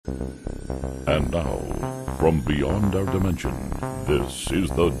And now, from beyond our dimension, this is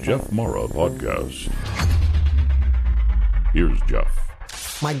the Jeff Mara Podcast. Here's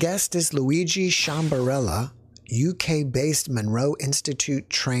Jeff. My guest is Luigi Sciambarella, UK-based Monroe Institute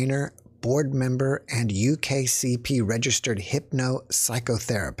trainer, board member, and UKCP registered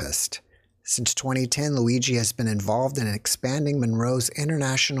hypno-psychotherapist. Since 2010, Luigi has been involved in expanding Monroe's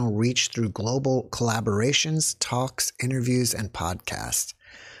international reach through global collaborations, talks, interviews, and podcasts.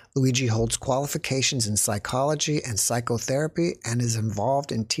 Luigi holds qualifications in psychology and psychotherapy and is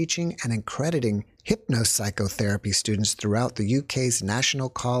involved in teaching and accrediting hypnopsychotherapy students throughout the UK's National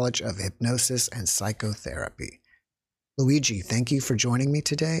College of Hypnosis and Psychotherapy. Luigi, thank you for joining me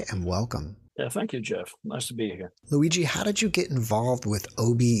today and welcome. Yeah, thank you, Jeff. Nice to be here. Luigi, how did you get involved with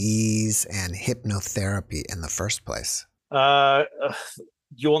OBEs and hypnotherapy in the first place? Do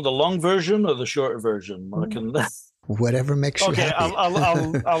you want the long version or the shorter version? I can... Whatever makes you happy.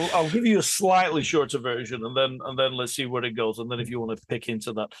 I'll give you a slightly shorter version, and then let's see where it goes, and then if you want to pick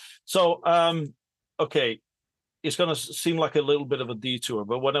into that. So, okay, it's going to seem like a little bit of a detour,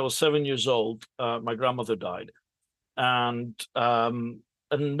 but when I was 7 years old, my grandmother died, and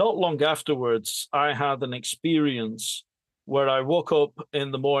not long afterwards, I had an experience where I woke up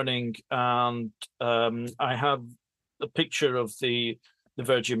in the morning and I had a picture of the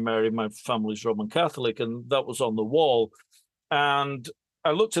Virgin Mary. My family's Roman Catholic, and that was on the wall. And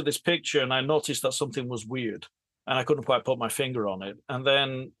I looked at this picture and I noticed that something was weird, and I couldn't quite put my finger on it. And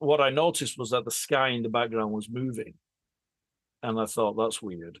then what I noticed was that the sky in the background was moving, and I thought, that's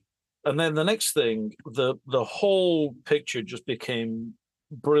weird. And then the next thing, the whole picture just became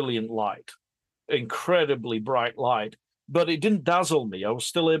brilliant light, incredibly bright light, but it didn't dazzle me. I was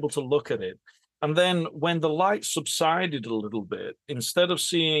still able to look at it. And then when the light subsided a little bit, instead of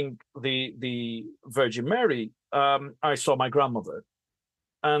seeing the Virgin Mary, I saw my grandmother.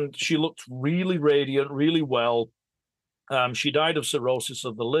 And she looked really radiant, really well. She died of cirrhosis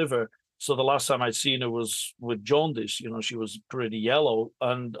of the liver. So the last time I'd seen her was with jaundice. You know, she was pretty yellow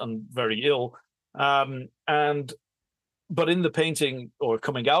and very ill. But in the painting, or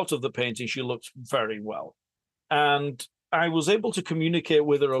coming out of the painting, she looked very well. And I was able to communicate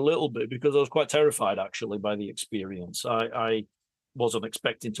with her a little bit because I was quite terrified, actually, by the experience. I wasn't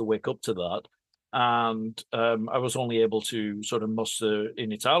expecting to wake up to that. And I was only able to sort of muster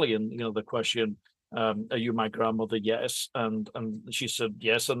in Italian, the question, are you my grandmother? Yes. And she said,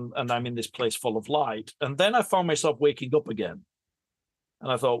 yes. And I'm in this place full of light. And then I found myself waking up again. And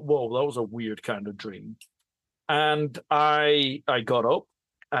I thought, whoa, that was a weird kind of dream. And I got up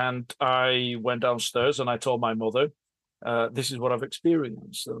and I went downstairs and I told my mother, this is what I've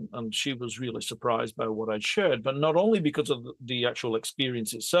experienced. And she was really surprised by what I'd shared, but not only because of the actual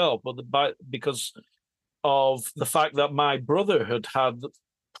experience itself, but because of the fact that my brother had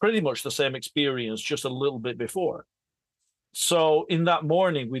pretty much the same experience just a little bit before. So in that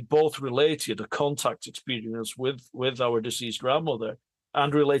morning, we both related a contact experience with our deceased grandmother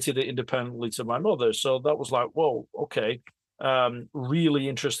and related it independently to my mother. So that was like, whoa, okay. Really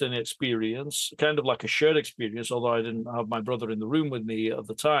interesting experience, kind of like a shared experience, although I didn't have my brother in the room with me at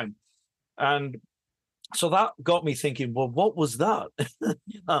the time. And so that got me thinking, well, what was that?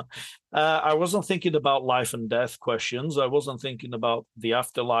 I wasn't thinking about life and death questions. I wasn't thinking about the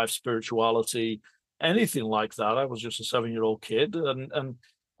afterlife, spirituality, anything like that. I was just a 7-year-old kid.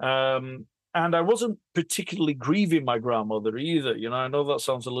 And I wasn't particularly grieving my grandmother either. I know that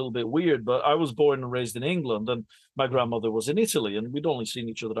sounds a little bit weird, but I was born and raised in England, and my grandmother was in Italy, and we'd only seen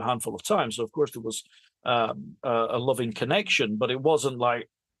each other a handful of times. So, of course, there was a loving connection, but it wasn't like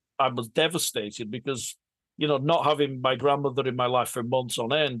I was devastated because, not having my grandmother in my life for months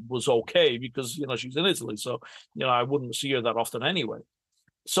on end was okay because, she's in Italy. So, I wouldn't see her that often anyway.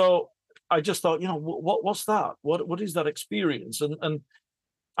 So I just thought, what's that? What is that experience? And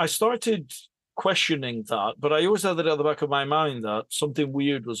I started questioning that, but I always had it at the back of my mind that something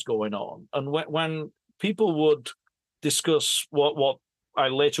weird was going on. And when people would discuss what I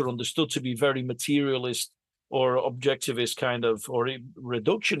later understood to be very materialist or objectivist kind of, or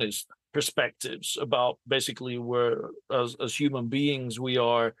reductionist perspectives about basically where as human beings, we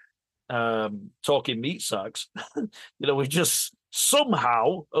are talking meat sacks, we just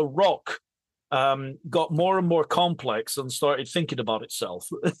somehow a rock got more and more complex and started thinking about itself.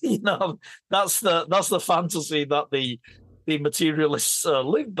 That's the fantasy that the materialists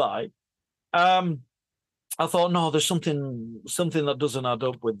live by. I thought, no, there's something that doesn't add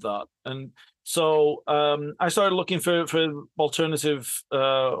up with that. And so I started looking for alternative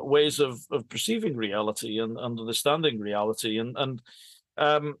ways of perceiving reality and understanding reality.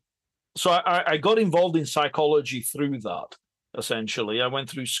 So I got involved in psychology through that. essentially. I went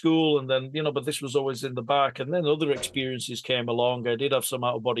through school and then, but this was always in the back. And then other experiences came along. I did have some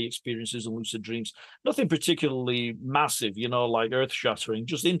out-of-body experiences and lucid dreams. Nothing particularly massive, like earth-shattering,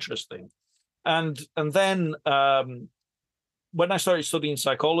 just interesting. And then when I started studying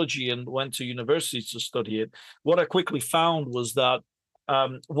psychology and went to university to study it, what I quickly found was that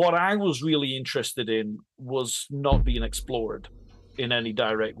what I was really interested in was not being explored in any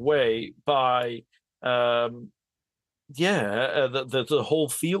direct way by the whole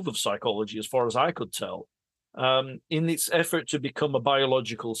field of psychology, as far as I could tell. In its effort to become a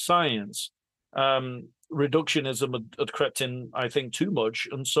biological science, reductionism had crept in, I think, too much.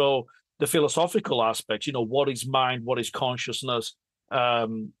 And so the philosophical aspects, what is mind, what is consciousness,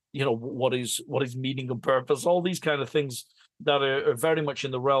 what is meaning and purpose, all these kind of things that are very much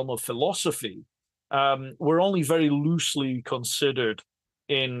in the realm of philosophy, were only very loosely considered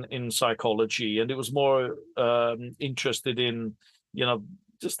in psychology, and it was more interested in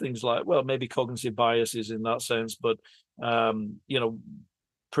just things like, well, maybe cognitive biases in that sense, but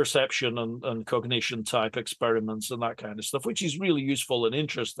perception and cognition type experiments and that kind of stuff, which is really useful and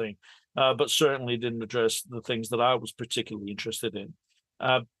interesting, but certainly didn't address the things that I was particularly interested in.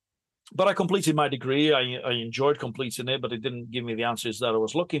 But I completed my degree. I enjoyed completing it, but it didn't give me the answers that I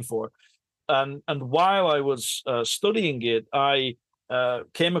was looking for. And while I was studying it, I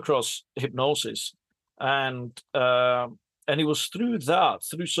came across hypnosis, and it was through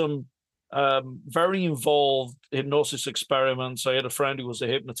some very involved hypnosis experiments. I had a friend who was a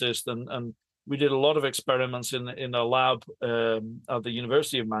hypnotist, and we did a lot of experiments in a lab at the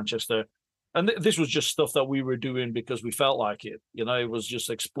University of Manchester. And this was just stuff that we were doing because we felt like it. It was just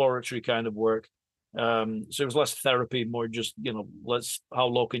exploratory kind of work. So it was less therapy, more just, how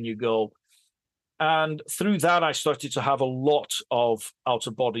low can you go? And through that, I started to have a lot of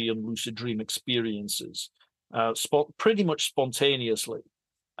out-of-body and lucid dream experiences, pretty much spontaneously.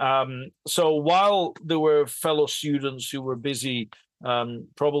 So while there were fellow students who were busy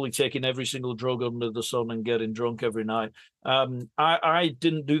probably taking every single drug under the sun and getting drunk every night, I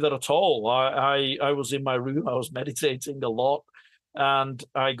didn't do that at all. I was in my room, I was meditating a lot, and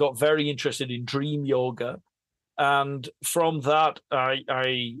I got very interested in dream yoga. And from that,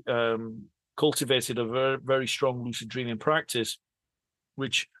 I cultivated a very, very strong lucid dreaming practice,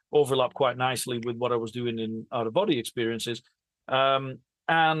 which overlapped quite nicely with what I was doing in out-of-body experiences.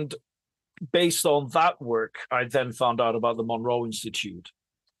 And based on that work, I then found out about the Monroe Institute.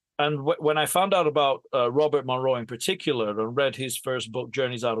 And when I found out about Robert Monroe in particular and read his first book,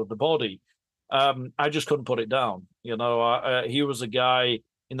 Journeys Out of the Body, I just couldn't put it down. He was a guy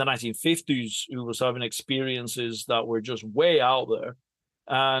in the 1950s who was having experiences that were just way out there,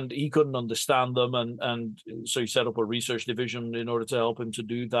 and he couldn't understand them. And so he set up a research division in order to help him to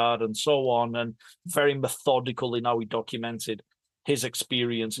do that, and so on, and very methodical in how he documented his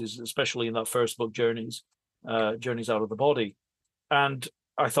experiences, especially in that first book, Journeys Out of the Body. And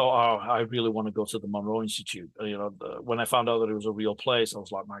I thought, I really want to go to the Monroe Institute. When I found out that it was a real place, I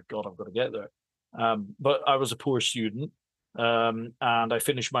was like, my God, I've got to get there. But I was a poor student, and I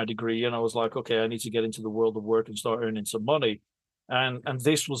finished my degree, and I was like, okay, I need to get into the world of work and start earning some money. And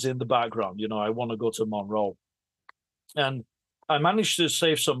this was in the background. I want to go to Monroe. And I managed to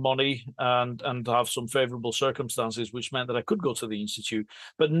save some money and have some favorable circumstances, which meant that I could go to the Institute,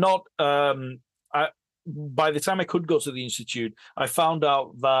 but not. By the time I could go to the Institute, I found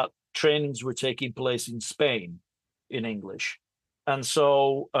out that trainings were taking place in Spain in English. And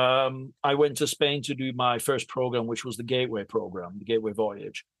so I went to Spain to do my first program, which was the Gateway program, the Gateway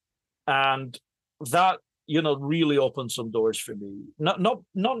Voyage. And that, really opened some doors for me. Not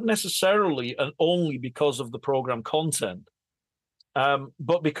necessarily and only because of the program content,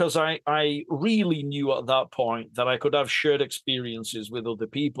 but because I really knew at that point that I could have shared experiences with other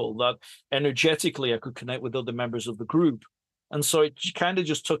people, that energetically I could connect with other members of the group. And so it kind of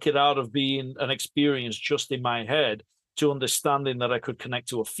just took it out of being an experience just in my head to understanding that I could connect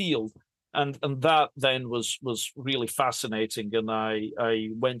to a field. And that then was really fascinating. And I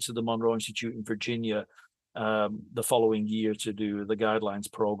went to the Monroe Institute in Virginia the following year to do the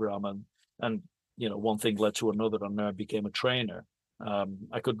guidelines program. And one thing led to another, and I became a trainer.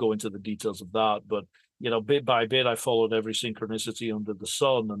 I could go into the details of that, but bit by bit, I followed every synchronicity under the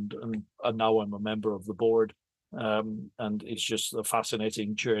sun, and now I'm a member of the board. And it's just a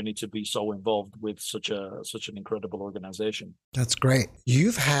fascinating journey to be so involved with such an incredible organization. That's great.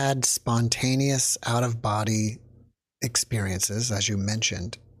 You've had spontaneous out-of-body experiences, as you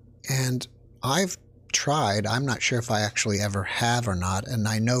mentioned, and I've tried. I'm not sure if I actually ever have or not, and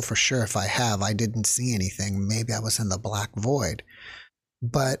I know for sure if I have, I didn't see anything. Maybe I was in the black void.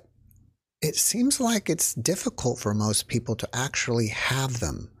 But It seems like it's difficult for most people to actually have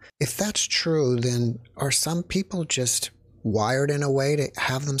them. If that's true, then are some people just wired in a way to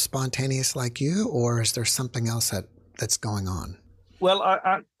have them spontaneous like you, or is there something else that's going on? Well,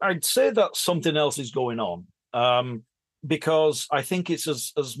 I'd say that something else is going on, because I think it's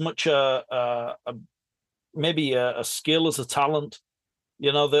as much maybe a skill as a talent.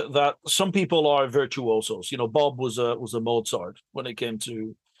 You know that some people are virtuosos. You know, Bob was a Mozart when it came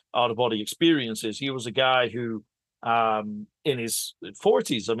to out of body experiences. He was a guy who, in his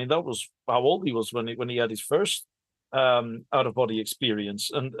 40s, I mean, that was how old he was when he had his first out of body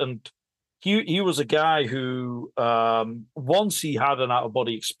experience, and he was a guy who, once he had an out of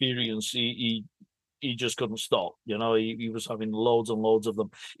body experience, he just couldn't stop. You know, he was having loads and loads of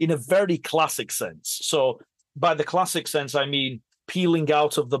them in a very classic sense. So by the classic sense, I mean peeling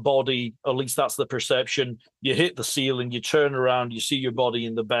out of the body, at least that's the perception. You hit the ceiling, you turn around, you see your body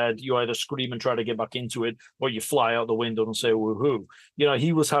in the bed, you either scream and try to get back into it, or you fly out the window and say, woohoo. You know,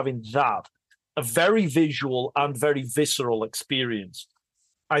 he was having that, a very visual and very visceral experience.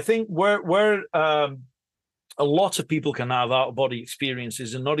 I think where a lot of people can have out of body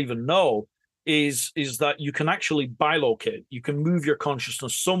experiences and not even know is that you can actually bilocate. You can move your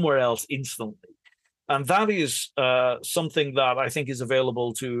consciousness somewhere else instantly. And that is something that I think is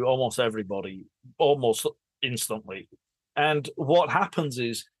available to almost everybody, almost instantly. And what happens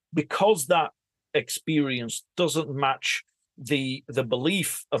is, because that experience doesn't match the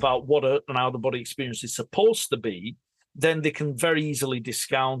belief about what an out-of-body experience is supposed to be, then they can very easily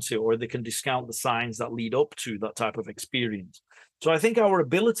discount it, or they can discount the signs that lead up to that type of experience. So I think our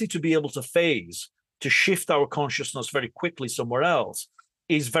ability to be able to phase, to shift our consciousness very quickly somewhere else,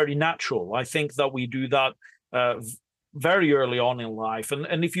 is very natural. I think that we do that very early on in life.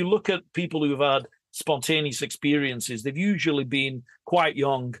 And if you look at people who've had spontaneous experiences, they've usually been quite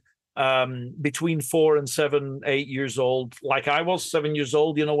young, between 4 and 7, 8 years old, like I was 7 years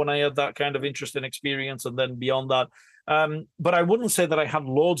old, you know, when I had that kind of interesting experience, and then beyond that. But I wouldn't say that I had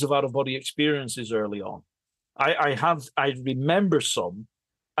loads of out-of-body experiences early on. I remember some,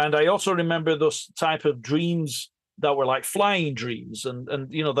 and I also remember those type of dreams that were like flying dreams,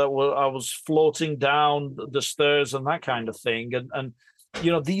 and you know, I was floating down the stairs and that kind of thing, and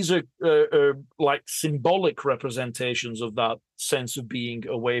you know, these are like symbolic representations of that sense of being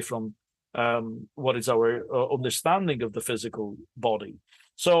away from what is our understanding of the physical body.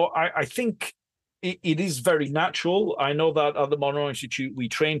 So I think it is very natural. I know that at the Monroe Institute, we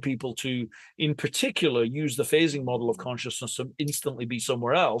train people to, in particular, use the phasing model of consciousness to instantly be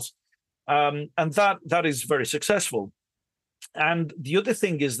somewhere else. And that is very successful. And the other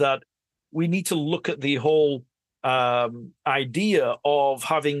thing is that we need to look at the whole idea of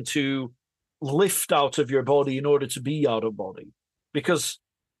having to lift out of your body in order to be out of body, because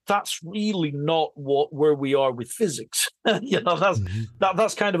that's really not where we are with physics. You know,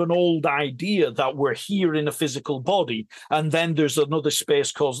 that's kind of an old idea, that we're here in a physical body, and then there's another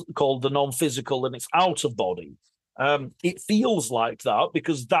space called the non-physical, and it's out of body. It feels like that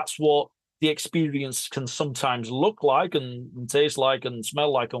because that's what the experience can sometimes look like and taste like and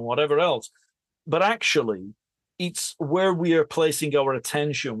smell like and whatever else. But actually, it's where we are placing our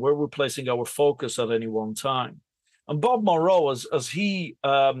attention, where we're placing our focus at any one time. And Bob Monroe, as he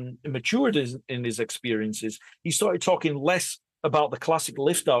matured in his experiences, he started talking less about the classic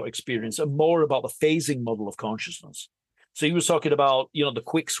lift-out experience and more about the phasing model of consciousness. So he was talking about, you know, the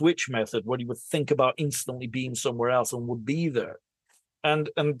quick switch method, where you would think about instantly being somewhere else and would be there. And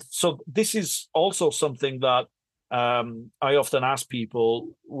so this is also something that I often ask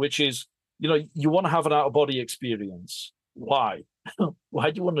people, which is, you know, you want to have an out-of-body experience. Why?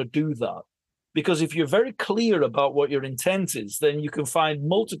 Why do you want to do that? Because if you're very clear about what your intent is, then you can find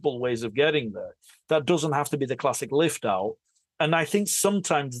multiple ways of getting there. That doesn't have to be the classic lift out. And I think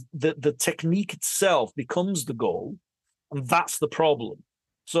sometimes the technique itself becomes the goal, and that's the problem.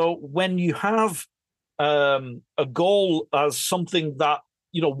 So when you have a goal as something that,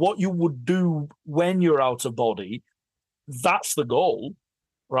 you know, what you would do when you're out of body, that's the goal,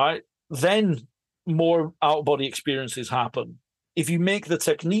 right? Then more out-of-body experiences happen. If you make the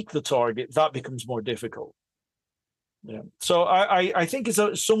technique the target, that becomes more difficult. Yeah. So I think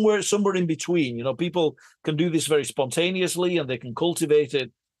it's somewhere in between. You know, people can do this very spontaneously and they can cultivate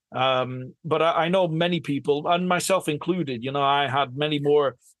it. But I know many people, and myself included, you know, I had many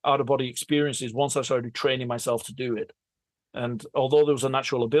more out-of-body experiences once I started training myself to do it. And although there was a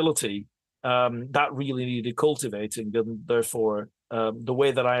natural ability, that really needed cultivating, and therefore the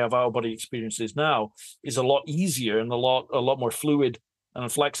way that I have out-of-body experiences now is a lot easier and a lot more fluid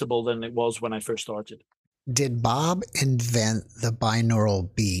and flexible than it was when I first started. Did Bob invent the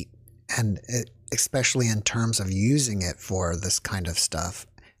binaural beat? especially in terms of using it for this kind of stuff?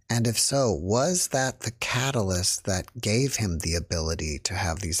 And if so, was that the catalyst that gave him the ability to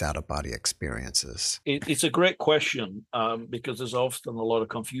have these out-of-body experiences? It's a great question, because there's often a lot of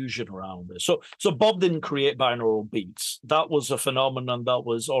confusion around this. So Bob didn't create binaural beats. That was a phenomenon that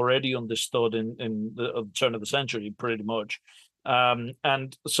was already understood in the turn of the century, pretty much. And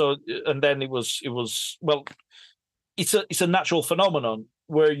then it was well, it's a natural phenomenon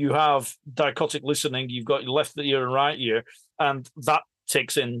where you have dichotic listening. You've got your left ear and right ear, and that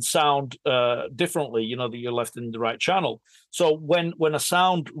takes in sound differently, your left and the right channel. So when a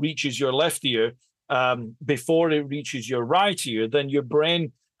sound reaches your left ear, before it reaches your right ear, then your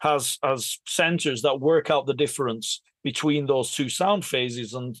brain has sensors that work out the difference between those two sound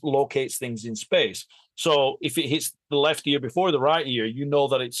phases and locates things in space. So if it hits the left ear before the right ear, you know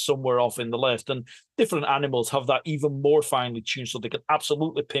that it's somewhere off in the left. And different animals have that even more finely tuned, so they can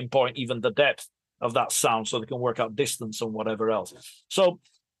absolutely pinpoint even the depth of that sound, so they can work out distance and whatever else. So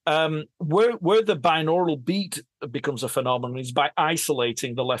where the binaural beat becomes a phenomenon is by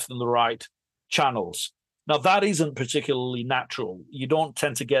isolating the left and the right channels. Now, that isn't particularly natural. You don't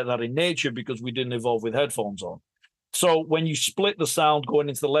tend to get that in nature because we didn't evolve with headphones on. So when you split the sound going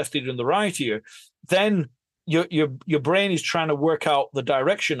into the left ear and the right ear, then your brain is trying to work out the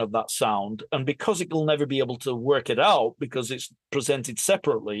direction of that sound. And because it will never be able to work it out because it's presented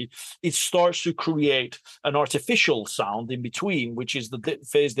separately, it starts to create an artificial sound in between, which is the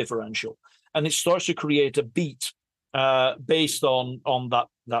phase differential. And it starts to create a beat based on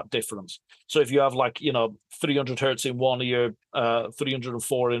that difference. So if you have 300 hertz in one ear,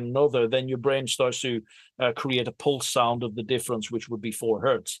 304 in another, then your brain starts to create a pulse sound of the difference, which would be 4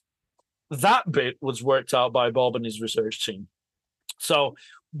 hertz. That bit was worked out by Bob and his research team. So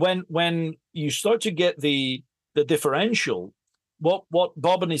when you start to get the differential, what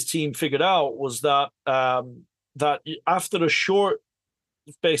Bob and his team figured out was that that after a short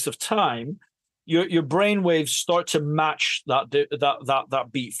space of time, your brain waves start to match that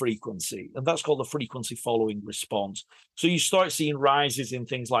beat frequency, and that's called the frequency following response. So you start seeing rises in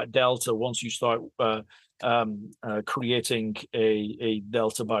things like delta once you start creating a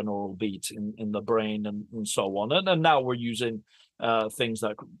delta binaural beat in the brain and so on. And now we're using things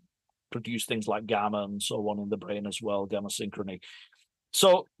that produce things like gamma and so on in the brain as well, gamma synchrony.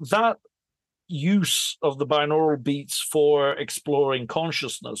 So that use of the binaural beats for exploring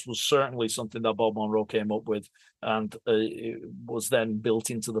consciousness was certainly something that Bob Monroe came up with, and it was then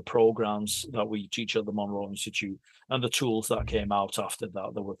built into the programs that we teach at the Monroe Institute and the tools that came out after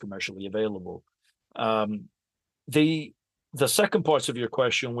that were commercially available. The second part of your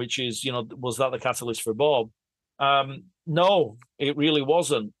question, which is, was that the catalyst for Bob? No, it really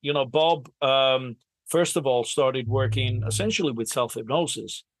wasn't. Bob, first of all, started working essentially with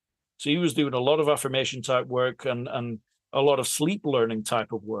self-hypnosis. So he was doing a lot of affirmation type work and a lot of sleep learning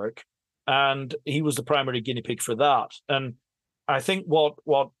type of work. And he was the primary guinea pig for that. And I think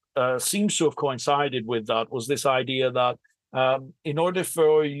what seems to have coincided with that was this idea that in order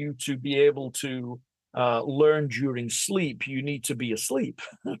for you to be able to learn during sleep, you need to be asleep,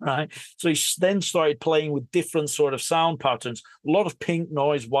 right? So he then started playing with different sort of sound patterns, a lot of pink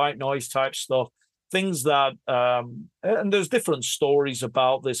noise, white noise type stuff, things that, and there's different stories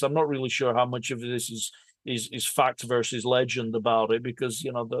about this. I'm not really sure how much of this is fact versus legend about it, because,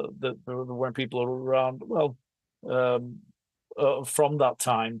 there weren't people around, from that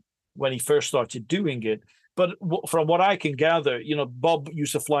time when he first started doing it. But from what I can gather, Bob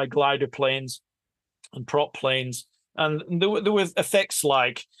used to fly glider planes and prop planes, and there were effects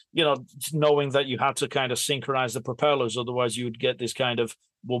like, knowing that you had to kind of synchronize the propellers, otherwise you would get this kind of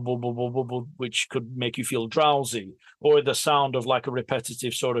which could make you feel drowsy, or the sound of like a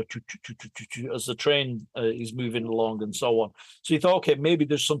repetitive sort of as the train is moving along and so on. So you thought, okay, maybe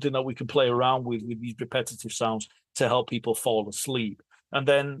there's something that we can play around with these repetitive sounds to help people fall asleep. And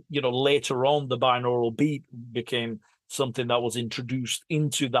then, later on, the binaural beat became something that was introduced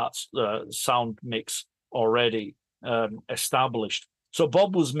into that sound mix already established. So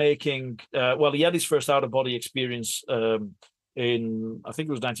Bob was making, he had his first out-of-body experience in, I think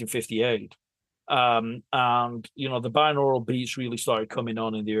it was 1958. And, the binaural beats really started coming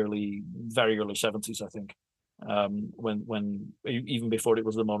on in the very early 70s, I think, when even before it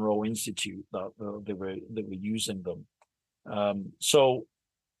was the Monroe Institute that they were using them. So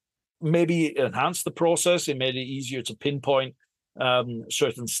maybe it enhanced the process. It made it easier to pinpoint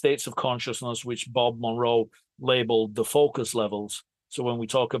certain states of consciousness, which Bob Monroe labeled the focus levels. So when we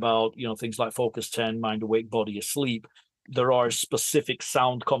talk about, things like focus 10, mind awake, body asleep, there are specific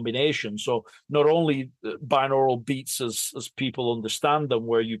sound combinations. So not only binaural beats as people understand them,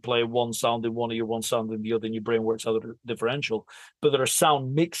 where you play one sound in one ear, one sound in the other, and your brain works out a differential, but there are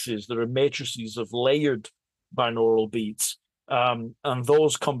sound mixes, there are matrices of layered binaural beats. And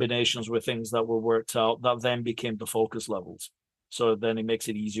those combinations were things that were worked out that then became the focus levels. So then it makes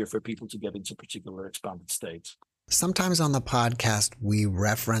it easier for people to get into particular expanded states. Sometimes on the podcast, we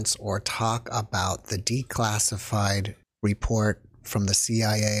reference or talk about the declassified report from the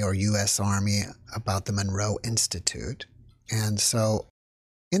CIA or U.S. Army about the Monroe Institute. And so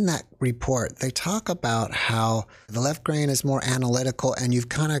in that report, they talk about how the left brain is more analytical and you've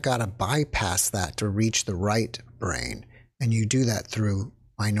kind of got to bypass that to reach the right brain. And you do that through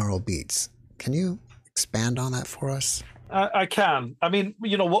binaural beats. Can you expand on that for us? I can. I mean,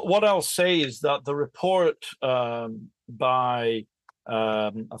 what I'll say is that the report by,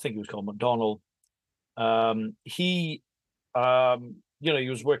 I think it was called McDonald, he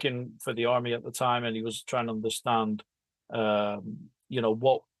was working for the Army at the time, and he was trying to understand,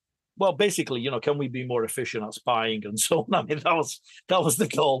 basically, can we be more efficient at spying and so on? I mean, that was the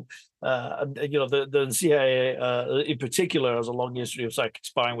goal. The CIA in particular has a long history of psychic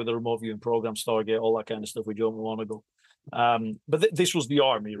spying with the remote viewing program, Stargate, all that kind of stuff. We don't want to go. But this was the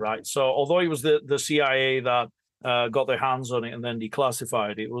Army, right? So although it was the CIA that got their hands on it and then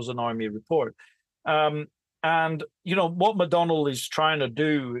declassified it, it was an Army report. And what McDonald is trying to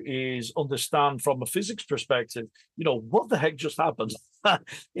do is understand from a physics perspective, what the heck just happened? I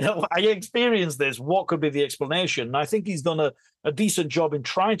experienced this. What could be the explanation? And I think he's done a decent job in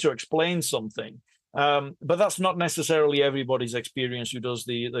trying to explain something. But that's not necessarily everybody's experience who does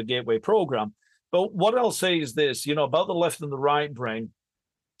the Gateway program. But what I'll say is this, about the left and the right brain.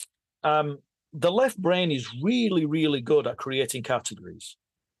 The left brain is really, really good at creating categories.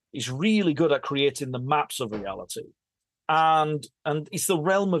 It's really good at creating the maps of reality. And it's the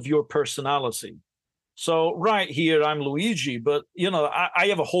realm of your personality. So right here, I'm Luigi, but, I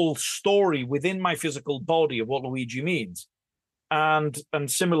have a whole story within my physical body of what Luigi means. And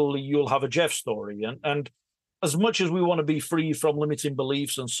similarly, you'll have a Jeff story. And as much as we want to be free from limiting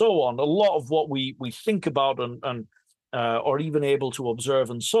beliefs and so on, a lot of what we think about and are even able to observe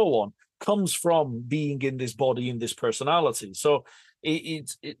and so on comes from being in this body, in this personality. So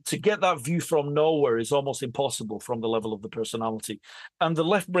to get that view from nowhere is almost impossible from the level of the personality. And the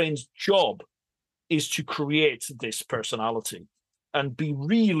left brain's job is to create this personality and be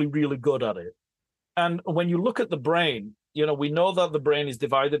really, really good at it. And when you look at the brain, we know that the brain is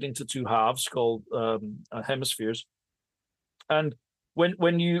divided into two halves called hemispheres. And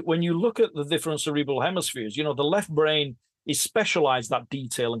when you look at the different cerebral hemispheres, the left brain is specialized at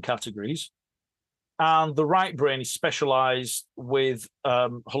detail and categories. And the right brain is specialized with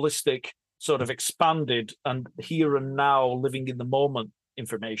holistic, sort of expanded and here and now living in the moment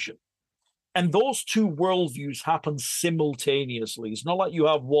information. And those two worldviews happen simultaneously. It's not like you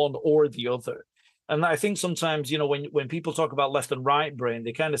have one or the other. And I think sometimes, when people talk about left and right brain,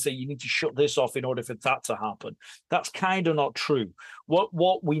 they kind of say you need to shut this off in order for that to happen. That's kind of not true.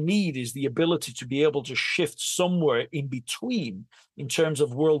 What we need is the ability to be able to shift somewhere in between in terms of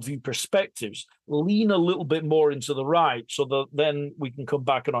worldview perspectives, lean a little bit more into the right so that then we can come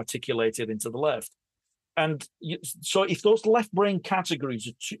back and articulate it into the left. And so if those left brain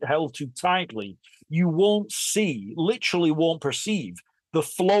categories are held too tightly, you literally won't perceive the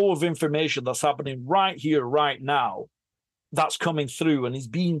flow of information that's happening right here, right now, that's coming through and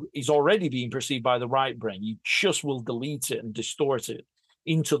is already being perceived by the right brain. You just will delete it and distort it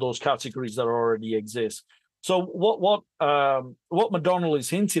into those categories that already exist. So what McDonald is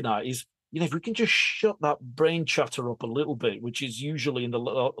hinting at is, if we can just shut that brain chatter up a little bit, which is usually in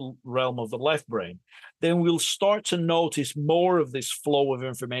the realm of the left brain, then we'll start to notice more of this flow of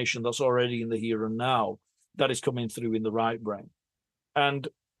information that's already in the here and now that is coming through in the right brain. And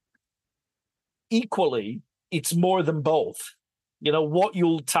equally, it's more than both. What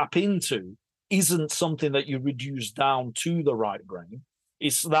you'll tap into isn't something that you reduce down to the right brain.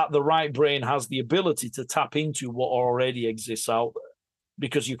 It's that the right brain has the ability to tap into what already exists out there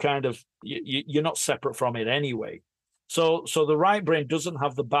because you're not separate from it anyway. So the right brain doesn't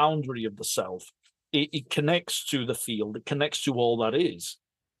have the boundary of the self. It connects to the field. It connects to all that is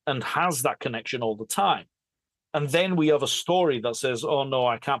and has that connection all the time. And then we have a story that says, oh, no,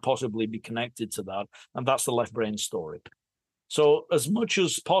 I can't possibly be connected to that. And that's the left brain story. So as much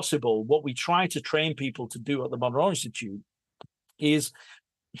as possible, what we try to train people to do at the Monroe Institute is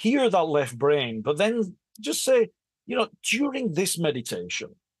hear that left brain, but then just say, during this meditation,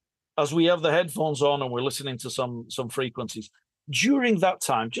 as we have the headphones on and we're listening to some frequencies, during that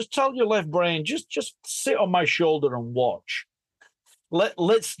time, just tell your left brain, just sit on my shoulder and watch.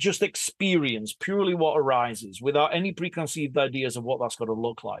 Let's just experience purely what arises without any preconceived ideas of what that's going to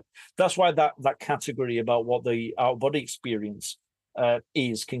look like. That's why that category about what the out body experience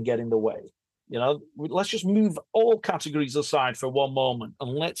is can get in the way. Let's just move all categories aside for one moment and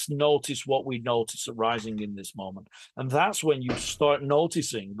let's notice what we notice arising in this moment. And that's when you start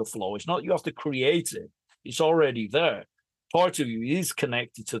noticing the flow. It's not you have to create it. It's already there. Part of you is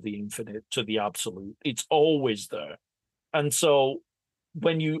connected to the infinite, to the absolute. It's always there. And so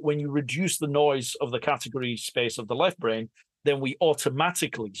when you reduce the noise of the category space of the left brain, then we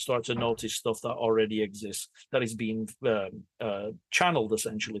automatically start to notice stuff that already exists, that is being channeled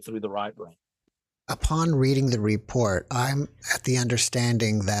essentially through the right brain. Upon reading the report, I'm at the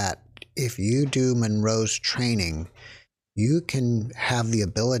understanding that if you do Monroe's training, you can have the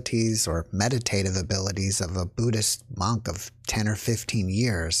abilities or meditative abilities of a Buddhist monk of 10 or 15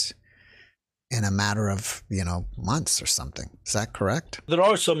 years in a matter of, months or something. Is that correct? There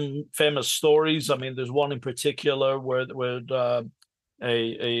are some famous stories. I mean, there's one in particular where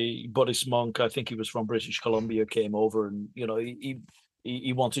a Buddhist monk, I think he was from British Columbia, came over and,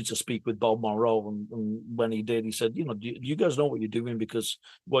 he wanted to speak with Bob Monroe. And when he did, he said, do you guys know what you're doing? Because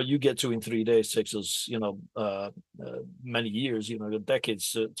what you get to in 3 days takes us, many years,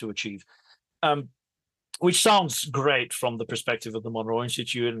 decades to achieve. Which sounds great from the perspective of the Monroe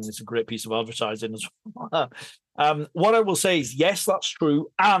Institute, and it's a great piece of advertising as well. What I will say is, yes, that's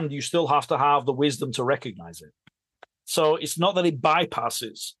true, and you still have to have the wisdom to recognize it. So it's not that it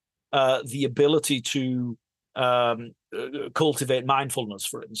bypasses the ability to cultivate mindfulness,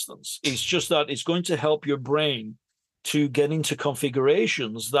 for instance. It's just that it's going to help your brain to get into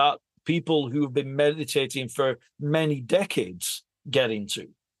configurations that people who have been meditating for many decades get into.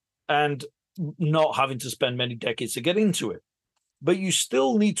 And not having to spend many decades to get into it. But you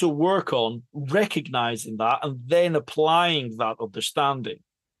still need to work on recognizing that and then applying that understanding.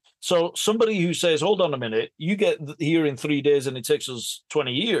 So somebody who says, hold on a minute, you get here in 3 days and it takes us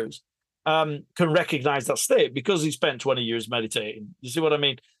 20 years, can recognize that state because he spent 20 years meditating. You see what I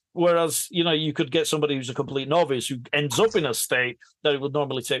mean? Whereas, you could get somebody who's a complete novice who ends up in a state that it would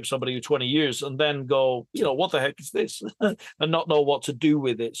normally take somebody who 20 years and then go, what the heck is this? And not know what to do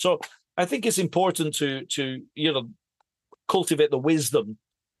with it. So I think it's important to cultivate the wisdom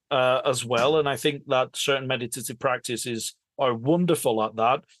as well. And I think that certain meditative practices are wonderful at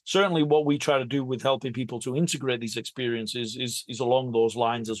that. Certainly what we try to do with helping people to integrate these experiences is along those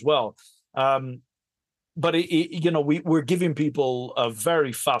lines as well. But we're giving people a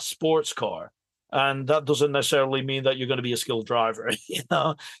very fast sports car, and that doesn't necessarily mean that you're going to be a skilled driver.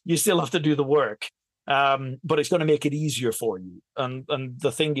 You still have to do the work, but it's going to make it easier for you. And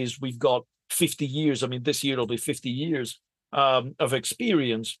the thing is, we've got 50 years. I mean, this year it'll be 50 years of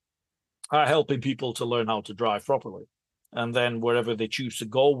experience helping people to learn how to drive properly. And then wherever they choose to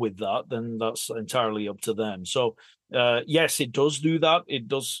go with that, then that's entirely up to them. So yes, it does do that. It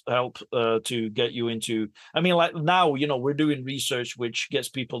does help to get you into, like now, we're doing research which gets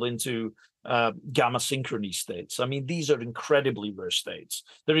people into gamma synchrony states. I mean, these are incredibly rare states.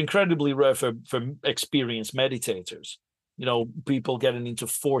 They're incredibly rare for experienced meditators. People getting into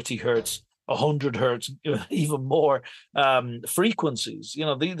 40 hertz, 100 hertz, even more frequencies.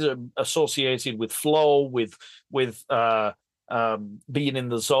 These are associated with flow, with being in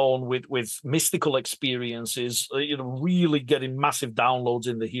the zone, with mystical experiences. Really getting massive downloads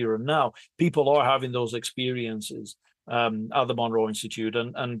in the here and now. People are having those experiences at the Monroe Institute,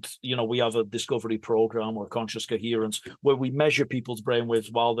 and we have a discovery program or conscious coherence where we measure people's brainwaves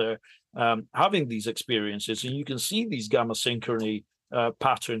while they're having these experiences, and you can see these gamma synchrony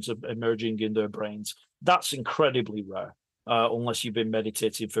patterns emerging in their brains. That's incredibly rare, unless you've been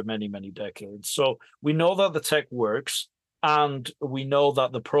meditating for many, many decades. So we know that the tech works, and we know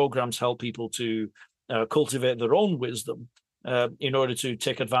that the programs help people to cultivate their own wisdom in order to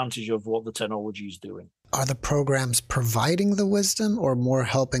take advantage of what the technology is doing. Are the programs providing the wisdom or more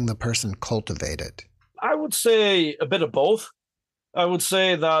helping the person cultivate it? I would say a bit of both. I would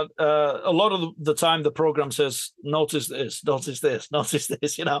say that a lot of the time the program says, notice this, notice this, notice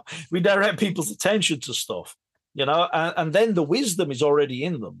this. We direct people's attention to stuff, and then the wisdom is already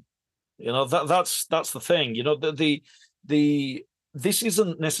in them. That's the thing. This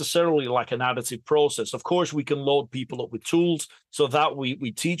isn't necessarily like an additive process. Of course, we can load people up with tools so that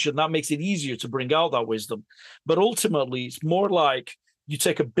we teach, and that makes it easier to bring out that wisdom. But ultimately, it's more like you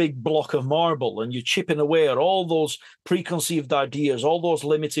take a big block of marble and you're chipping away at all those preconceived ideas, all those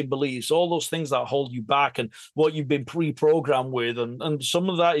limiting beliefs, all those things that hold you back and what you've been pre-programmed with. And some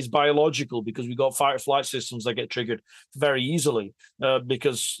of that is biological because we've got fight or flight systems that get triggered very easily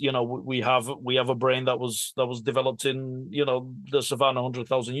because, we have a brain that was developed in, the savannah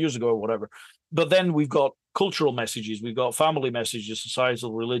 100,000 years ago or whatever. But then we've got cultural messages, we've got family messages,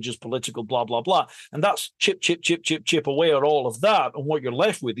 societal, religious, political, blah, blah, blah. And that's chip away at all of that. And what you're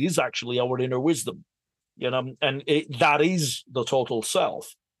left with is actually our inner wisdom, and that is the total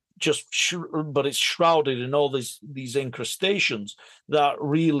self, but it's shrouded in all these incrustations that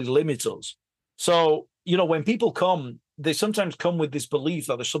really limit us. So, when people come, they sometimes come with this belief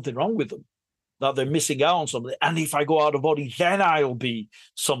that there's something wrong with them, that they're missing out on something. And if I go out of body, then I'll be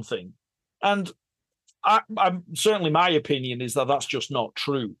something. And I'm certainly, my opinion is that that's just not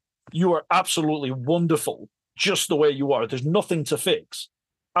true. You are absolutely wonderful just the way you are. There's nothing to fix.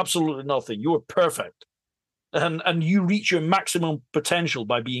 Absolutely nothing. You are perfect. And you reach your maximum potential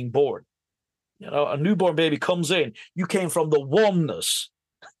by being born. A newborn baby comes in. You came from the oneness,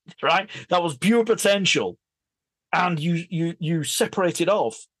 right? That was pure potential. And you separate it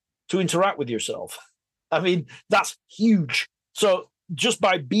off to interact with yourself. I mean, that's huge. So just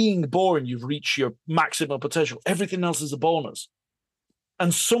by being born, you've reached your maximum potential. Everything else is a bonus.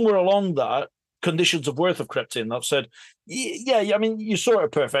 And somewhere along that, conditions of worth have crept in. I've said, I mean, you're sort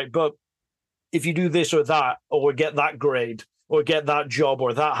of perfect, but if you do this or that, or get that grade, or get that job,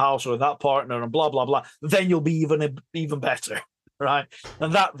 or that house, or that partner, and blah, blah, blah, then you'll be even better, right?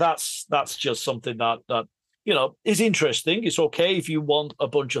 And that's just something that is interesting. It's okay if you want a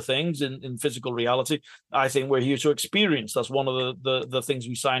bunch of things in physical reality. I think we're here to experience. That's one of the things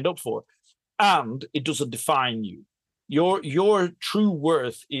we signed up for. And it doesn't define you. Your true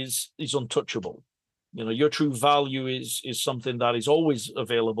worth is untouchable. Your true value is something that is always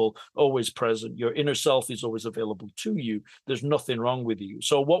available, always present. Your inner self is always available to you. There's nothing wrong with you.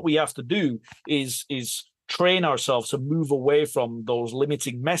 So what we have to do is train ourselves to move away from those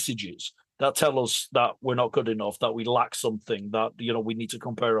limiting messages that tell us that we're not good enough, that we lack something, that we need to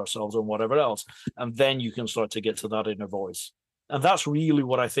compare ourselves and whatever else. And then you can start to get to that inner voice. And that's really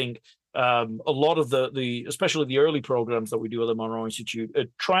what I think a lot of the especially the early programs that we do at the Monroe Institute are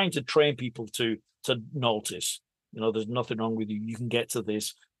trying to train people to notice. There's nothing wrong with you. You can get to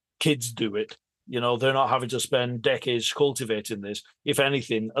this. Kids do it. They're not having to spend decades cultivating this. If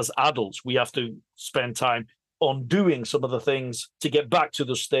anything, as adults, we have to spend time on doing some of the things to get back to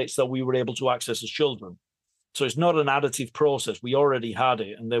the states that we were able to access as children. So it's not an additive process. We already had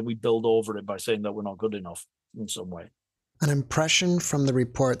it, and then we build over it by saying that we're not good enough in some way. An impression from the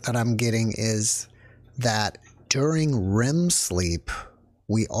report that I'm getting is that during REM sleep,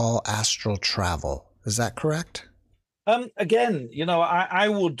 we all astral travel. Is that correct? Again, I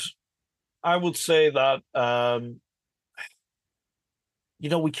would say that,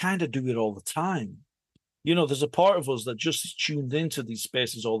 we kind of do it all the time. There's a part of us that just is tuned into these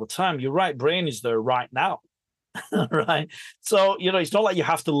spaces all the time. Your right brain is there right now, right? So, it's not like you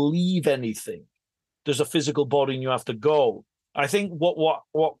have to leave anything. There's a physical body and you have to go. I think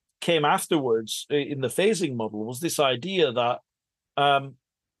what came afterwards in the phasing model was this idea that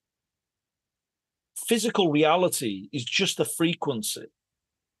physical reality is just a frequency.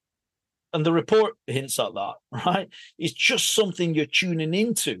 And the report hints at that, right? It's just something you're tuning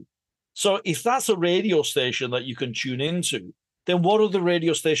into. So if that's a radio station that you can tune into, then what other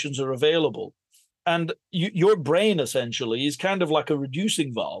radio stations are available? And your brain essentially is kind of like a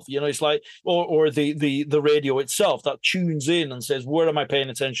reducing valve. It's like, or the radio itself that tunes in and says, where am I paying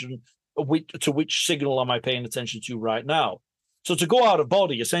attention? To which signal am I paying attention to right now? So to go out of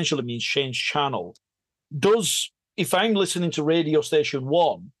body essentially means change channel. If I'm listening to radio station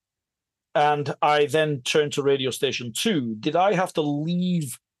 1 and I then turn to radio station 2, did I have to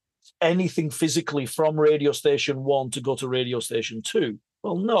leave anything physically from radio station 1 to go to radio station 2?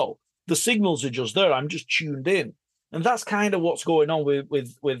 Well, no. The signals are just there. I'm just tuned in. And that's kind of what's going on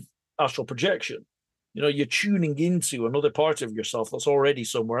with astral projection. You're tuning into another part of yourself that's already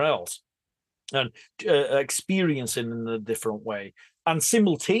somewhere else and experiencing in a different way. And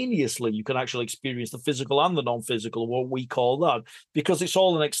simultaneously, you can actually experience the physical and the non-physical, what we call that, because it's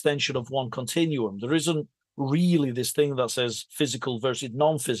all an extension of one continuum. There isn't really this thing that says physical versus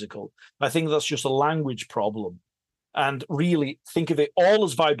non-physical. I think that's just a language problem. And really think of it all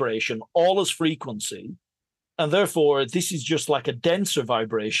as vibration, all as frequency. And therefore, this is just like a denser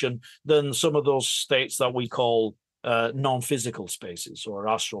vibration than some of those states that we call non-physical spaces or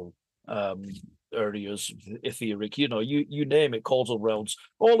astral areas, etheric, you name it, causal realms,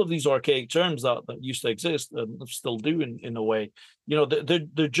 all of these archaic terms that used to exist and still do in a way,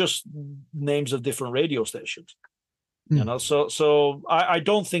 they're just names of different radio stations. So I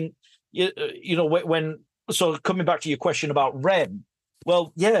don't think, so coming back to your question about REM,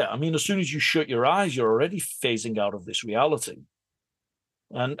 well, yeah, I mean, as soon as you shut your eyes, you're already phasing out of this reality.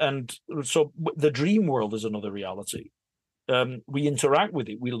 And so the dream world is another reality. We interact with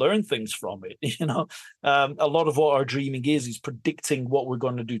it, we learn things from it. A lot of what our dreaming is predicting what we're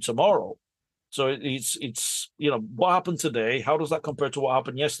going to do tomorrow. So it's what happened today, how does that compare to what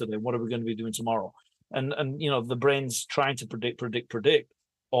happened yesterday? What are we going to be doing tomorrow? And the brain's trying to predict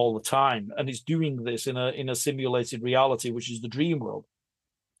all the time, and it's doing this in a simulated reality, which is the dream world.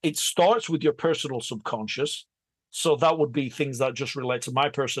 It starts with your personal subconscious, so that would be things that just relate to my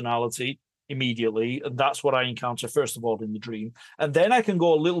personality immediately, and that's what I encounter first of all in the dream. And then I can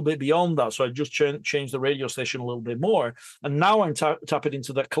go a little bit beyond that, so I just change the radio station a little bit more, and now I'm tapping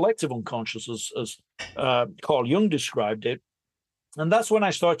into that collective unconscious, as Carl Jung described it. And that's when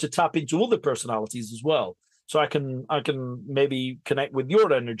I start to tap into other personalities as well. So I can maybe connect with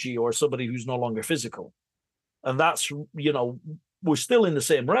your energy or somebody who's no longer physical. And that's, we're still in the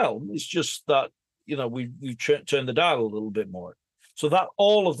same realm. It's just that, we've turned the dial a little bit more. So that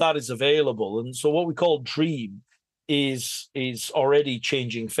all of that is available. And so what we call dream is already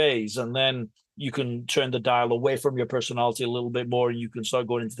changing phase. And then you can turn the dial away from your personality a little bit more, and you can start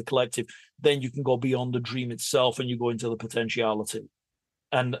going into the collective. Then you can go beyond the dream itself, and you go into the potentiality.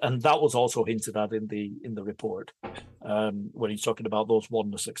 And that was also hinted at in the report, when he's talking about those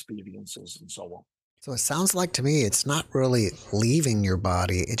oneness experiences and so on. So it sounds like to me it's not really leaving your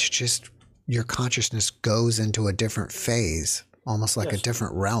body. It's just your consciousness goes into a different phase, almost like a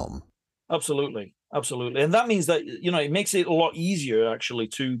different realm. Absolutely. And that means that, it makes it a lot easier actually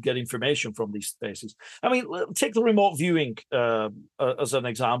to get information from these spaces. I mean, take the remote viewing as an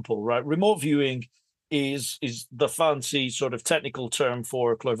example, right? Remote viewing is the fancy sort of technical term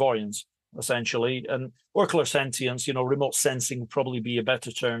for clairvoyance, essentially, or clairsentience. Remote sensing would probably be a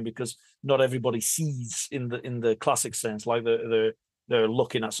better term, because not everybody sees in the classic sense, like they're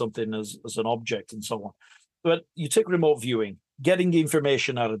looking at something as an object and so on. But you take remote viewing, getting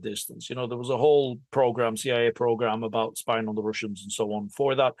information at a distance. There was a whole program, CIA program, about spying on the Russians and so on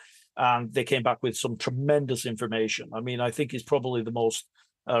for that. And they came back with some tremendous information. I mean, I think it's probably the most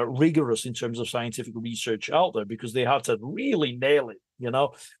rigorous in terms of scientific research out there, because they had to really nail it,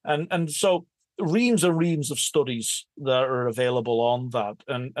 and so reams and reams of studies that are available on that.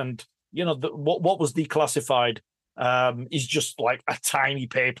 And what was declassified is just like a tiny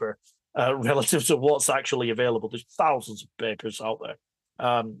paper relative to what's actually available. There's thousands of papers out there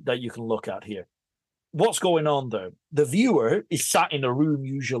that you can look at here. What's going on there? The viewer is sat in a room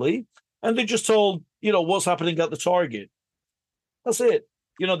usually, and they're just told, what's happening at the target. That's it.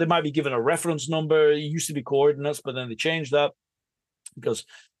 They might be given a reference number. It used to be coordinates, but then they changed that because,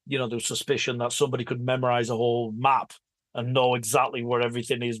 there was suspicion that somebody could memorize a whole map and know exactly where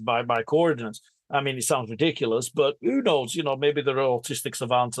everything is by coordinates. I mean, it sounds ridiculous, but who knows? Maybe they're autistic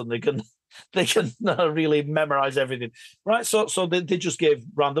savants and they can really memorize everything, right? So they just gave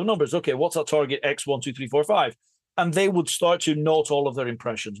random numbers. Okay, what's that target? X 1 2 3 4 5. And they would start to note all of their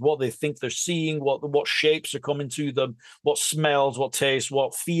impressions, what they think they're seeing, what shapes are coming to them, what smells, what tastes,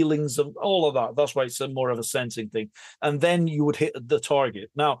 what feelings, and all of that. That's why it's more of a sensing thing. And then you would hit the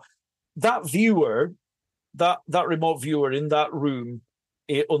target. Now, that viewer, that remote viewer in that room,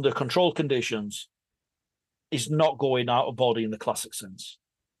 under controlled conditions, is not going out of body in the classic sense.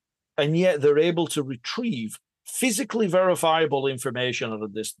 And yet they're able to retrieve physically verifiable information at a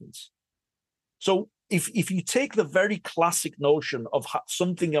distance. So if you take the very classic notion of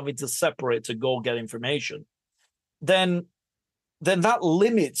something having to separate to go get information, then that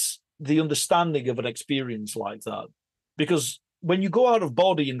limits the understanding of an experience like that. Because when you go out of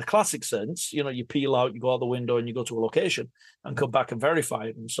body in the classic sense, you peel out, you go out the window and you go to a location and come back and verify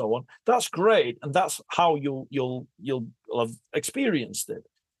it and so on. That's great. And that's how you'll have experienced it.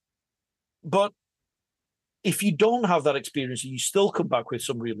 But if you don't have that experience and you still come back with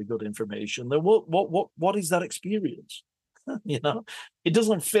some really good information, then what is that experience? It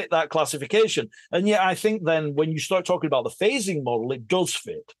doesn't fit that classification. And yet I think then when you start talking about the phasing model, it does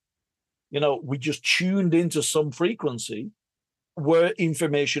fit. We just tuned into some frequency where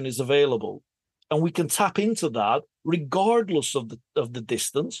information is available, and we can tap into that regardless of the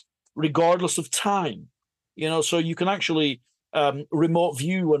distance, regardless of time. So you can actually remote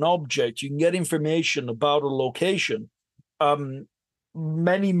view an object. You can get information about a location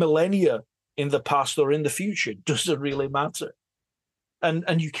many millennia in the past or in the future. Doesn't really matter.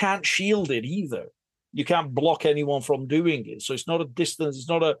 and you can't shield it either. You can't block anyone from doing it. So it's not a distance. It's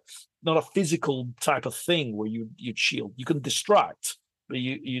not a physical type of thing where you'd shield. You can distract, but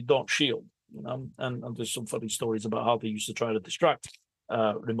you don't shield. You know, and there's some funny stories about how they used to try to distract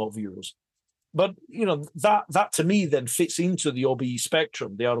remote viewers. But you know, that to me then fits into the OBE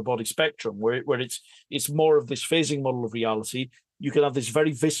spectrum, the out of body spectrum, where it's more of this phasing model of reality. You can have this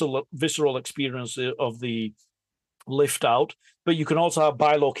very visceral experience of the lift out, but you can also have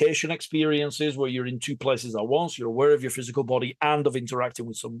bilocation experiences where you're in two places at once. You're aware of your physical body and of interacting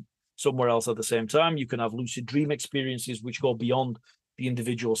with somewhere else at the same time. You can have lucid dream experiences which go beyond the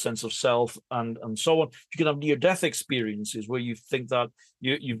individual sense of self and so on. You can have near-death experiences where you think that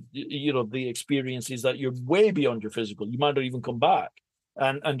you know the experience is that you're way beyond your physical. You might not even come back,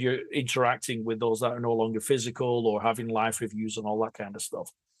 and you're interacting with those that are no longer physical or having life reviews and all that kind of stuff.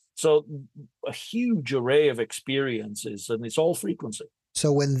 So a huge array of experiences, and it's all frequency.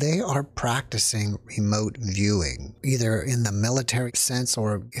 So when they are practicing remote viewing, either in the military sense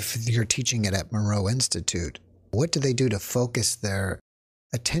or if you're teaching it at Monroe Institute, what do they do to focus their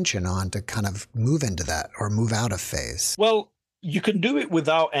attention on to kind of move into that or move out of phase? Well, you can do it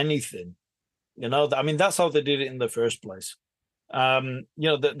without anything. You know, I mean, that's how they did it in the first place. You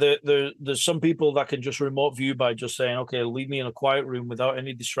know, there's some people that can just remote view by just saying, okay, leave me in a quiet room without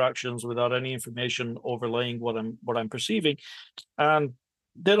any distractions, without any information overlaying what I'm perceiving. And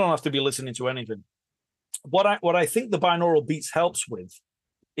they don't have to be listening to anything. What I think the binaural beats helps with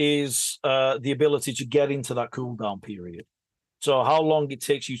is the ability to get into that cool down period. So how long it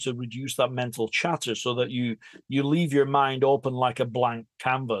takes you to reduce that mental chatter so that you leave your mind open like a blank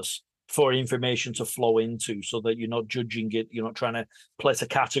canvas for information to flow into, so that you're not judging it, you're not trying to place a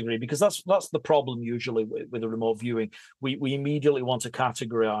category, because that's the problem usually with the remote viewing. We immediately want to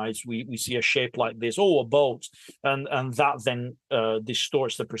categorize. We see a shape like this, oh, a boat, and that then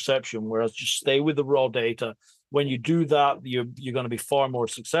distorts the perception, whereas just stay with the raw data. When you do that, you're going to be far more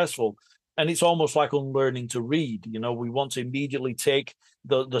successful. And it's almost like unlearning to read. You know, we want to immediately take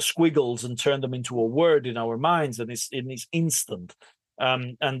the squiggles and turn them into a word in our minds, and it's instant.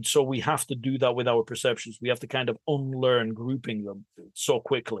 And so we have to do that with our perceptions. We have to kind of unlearn grouping them so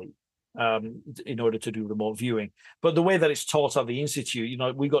quickly in order to do remote viewing. But the way that it's taught at the Institute, you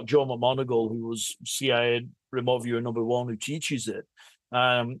know, we got Joe McMoneagle, who was CIA remote viewer #1, who teaches it.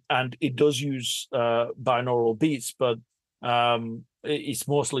 And it does use binaural beats, but it's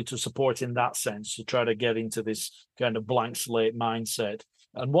mostly to support in that sense, to try to get into this kind of blank slate mindset.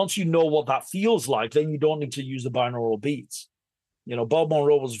 And once you know what that feels like, then you don't need to use the binaural beats. You know, Bob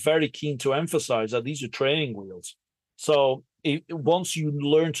Monroe was very keen to emphasize that these are training wheels. So once you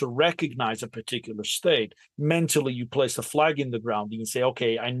learn to recognize a particular state, mentally you place a flag in the ground and you say,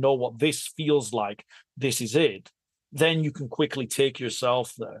 okay, I know what this feels like. This is it. Then you can quickly take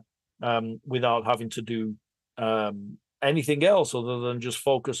yourself there without having to do anything else other than just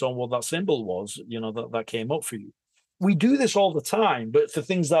focus on what that symbol was, you know, that came up for you. We do this all the time, but for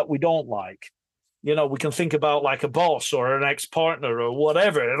things that we don't like. You know, we can think about like a boss or an ex-partner or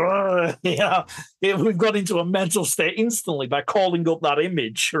whatever. Yeah, we've got into a mental state instantly by calling up that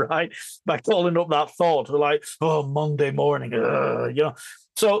image, right? By calling up that thought. We're like, oh, Monday morning, you know.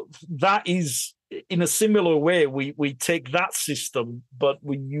 So that is, in a similar way, we take that system, but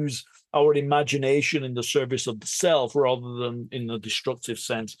we use our imagination in the service of the self rather than in a destructive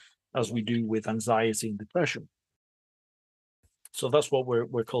sense, as we do with anxiety and depression. So that's what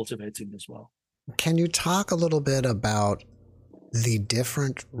we're cultivating as well. Can you talk a little bit about the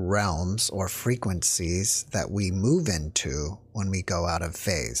different realms or frequencies that we move into when we go out of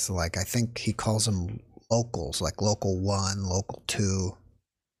phase? Like, I think he calls them locals, like local 1, local 2,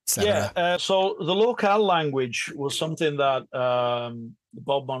 etc. Yeah, so the locale language was something that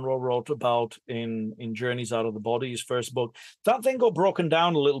Bob Monroe wrote about in Journeys Out of the Body, his first book. That then got broken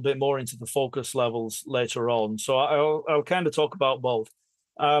down a little bit more into the focus levels later on. So I'll kind of talk about both.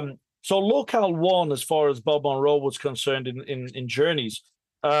 So locale 1, as far as Bob Monroe was concerned in Journeys,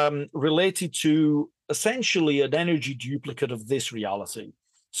 related to essentially an energy duplicate of this reality.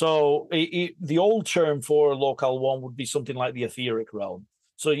 So the old term for locale 1 would be something like the etheric realm.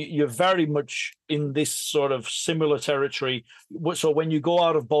 So you're very much in this sort of similar territory. So when you go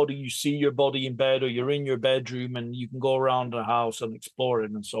out of body, you see your body in bed, or you're in your bedroom and you can go around the house and explore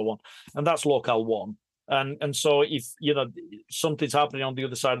it and so on. And that's locale 1. And so if, you know, something's happening on the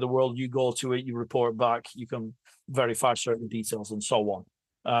other side of the world, you go to it, you report back, you can verify certain details and so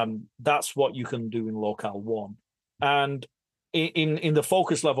on. That's what you can do in locale 1. And in the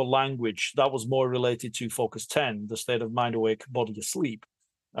focus level language, that was more related to focus 10, the state of mind awake, body asleep.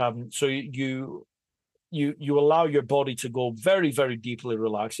 So you allow your body to go very, very deeply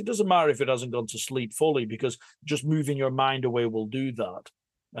relaxed. It doesn't matter if it hasn't gone to sleep fully, because just moving your mind away will do that.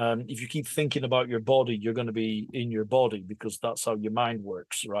 If you keep thinking about your body, you're going to be in your body, because that's how your mind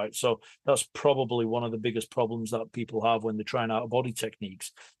works, right? So that's probably one of the biggest problems that people have when they're trying out body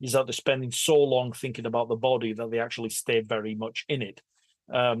techniques, is that they're spending so long thinking about the body that they actually stay very much in it.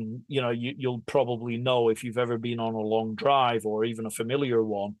 You'll probably know, if you've ever been on a long drive or even a familiar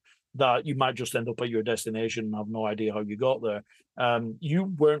one, that you might just end up at your destination and have no idea how you got there. You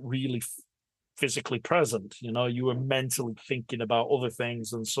weren't really physically present. You were mentally thinking about other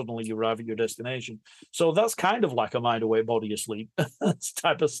things, and suddenly you arrive at your destination. So that's kind of like a mind away, body asleep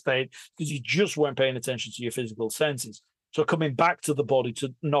type of state, because you just weren't paying attention to your physical senses. So coming back to the body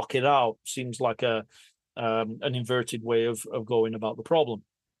to knock it out seems like an inverted way of going about the problem.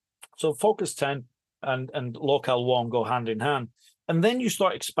 So focus 10 and locale 1 go hand in hand. And then you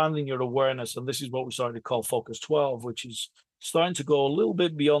start expanding your awareness. And this is what we started to call focus 12, which is starting to go a little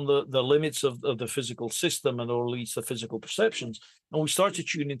bit beyond the limits of the physical system, and or at least the physical perceptions. And we start to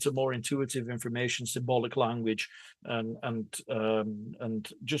tune into more intuitive information, symbolic language, and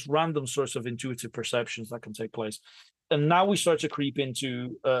just random sorts of intuitive perceptions that can take place. And now we start to creep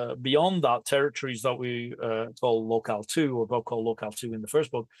into beyond that territories that we call locale 2, or both call locale 2 in the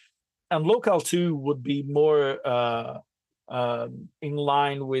first book. And locale 2 would be more in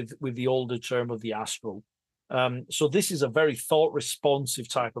line with the older term of the astral. So this is a very thought responsive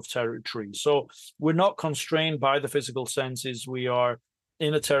type of territory. So we're not constrained by the physical senses. We are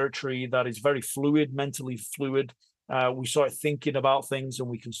in a territory that is very fluid, mentally fluid. We start thinking about things and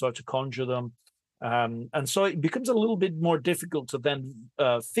we can start to conjure them. And so it becomes a little bit more difficult to then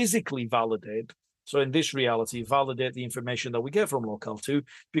physically validate. So in this reality, validate the information that we get from locale 2,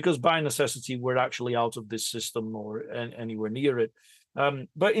 because by necessity, we're actually out of this system or anywhere near it.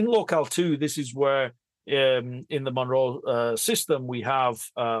 But in locale 2, this is where in the Monroe system, we have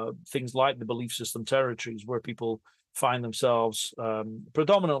things like the belief system territories, where people find themselves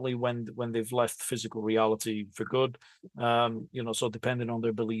predominantly when they've left physical reality for good. So depending on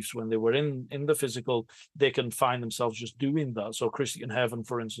their beliefs, when they were in the physical, they can find themselves just doing that. So Christian heaven,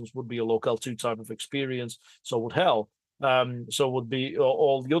 for instance, would be a locale 2 type of experience. So would hell. So would be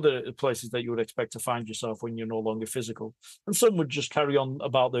all the other places that you would expect to find yourself when you're no longer physical. And some would just carry on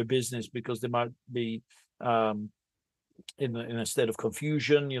about their business because they might be in a state of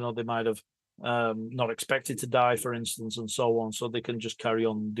confusion. They might have not expected to die, for instance, and so on. So they can just carry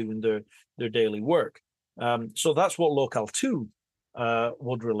on doing their daily work. So that's what locale 2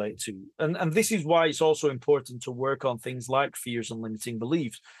 would relate to. And this is why it's also important to work on things like fears and limiting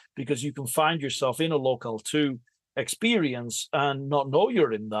beliefs, because you can find yourself in a locale 2 experience and not know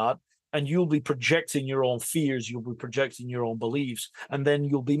you're in that, and you'll be projecting your own fears, you'll be projecting your own beliefs, and then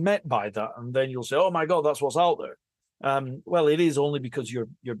you'll be met by that, and then you'll say, oh my God, that's what's out there. Well, it is only because you're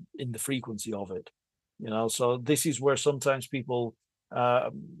in the frequency of it. So this is where sometimes people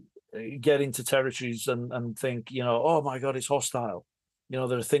get into territories and think, oh my God, it's hostile. There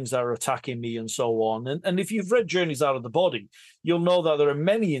are things that are attacking me and so on. And if you've read Journeys Out of the Body, you'll know that there are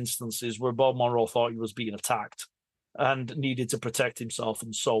many instances where Bob Monroe thought he was being attacked and needed to protect himself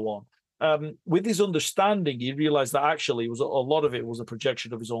and so on. With his understanding, he realized that actually a lot of it was a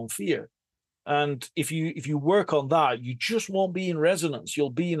projection of his own fear. And if you work on that, you just won't be in resonance. You'll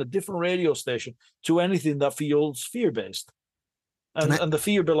be in a different radio station to anything that feels fear-based. And the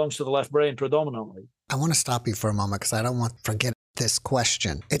fear belongs to the left brain predominantly. I want to stop you for a moment because I don't want to forget this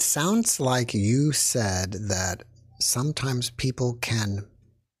question. It sounds like you said that sometimes people can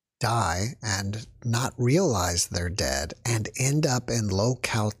die and not realize they're dead and end up in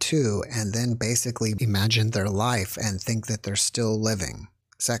locale 2 and then basically imagine their life and think that they're still living.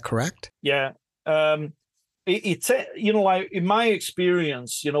 Is that correct? Yeah. It's like in my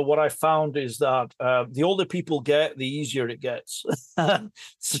experience, what I found is that the older people get, the easier it gets.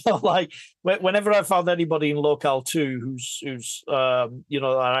 So like whenever I found anybody in locale 2 who's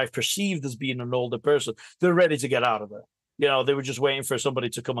that I've perceived as being an older person, they're ready to get out of it. They were just waiting for somebody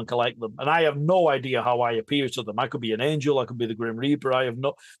to come and collect them. And I have no idea how I appear to them. I could be an angel. I could be the Grim Reaper. I have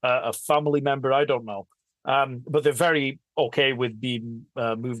no a family member. I don't know. But they're very okay with being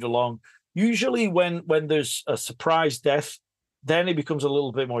moved along. Usually when there's a surprise death, then it becomes a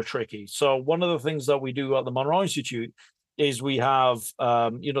little bit more tricky. So one of the things that we do at the Monroe Institute is we have,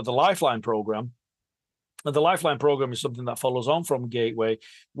 the Lifeline program. And the Lifeline program is something that follows on from Gateway,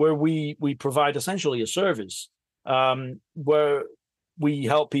 where we provide essentially a service where we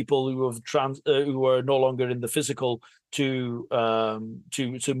help people who are no longer in the physical to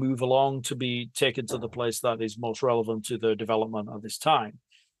move along, to be taken to the place that is most relevant to their development at this time.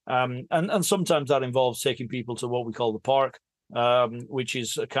 And sometimes that involves taking people to what we call the park, which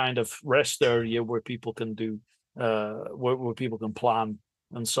is a kind of rest area where people can do where people can plan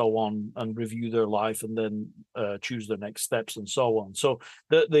and so on, and review their life, and then choose their next steps and so on. So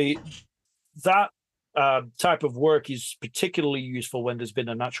that type of work is particularly useful when there's been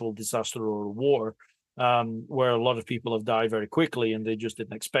a natural disaster or a war, where a lot of people have died very quickly and they just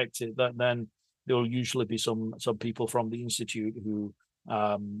didn't expect it. That then there will usually be some people from the institute who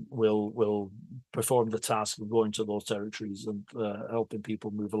will perform the task of going to those territories and helping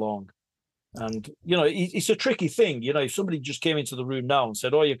people move along. And it's a tricky thing. If somebody just came into the room now and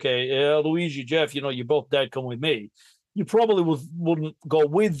said, "Oh, okay, Luigi, Jeff, you're both dead, come with me," you probably wouldn't go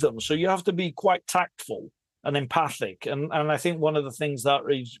with them. So you have to be quite tactful and empathic. And I think one of the things that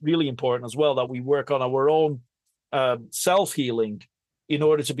is really important as well, that we work on our own self-healing in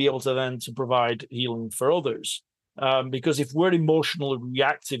order to be able to then to provide healing for others. Because if we're emotionally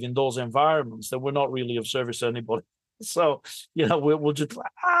reactive in those environments, then we're not really of service to anybody. So, we'll just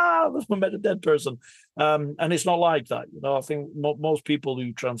we met a dead person. And it's not like that. I think most people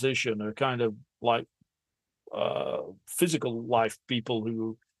who transition are kind of like physical life people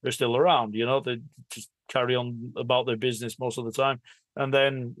who are still around. They just carry on about their business most of the time. And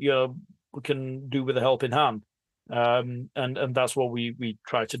then, we can do with a helping hand. And that's what we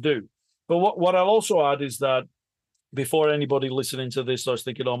try to do. But what I'll also add is that before anybody listening to this starts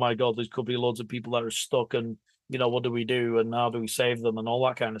thinking, "Oh my God, there could be loads of people that are stuck, and what do we do, and how do we save them," and all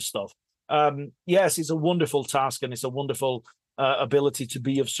that kind of stuff. Yes, it's a wonderful task, and it's a wonderful ability to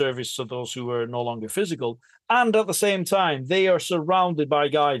be of service to those who are no longer physical. And at the same time, they are surrounded by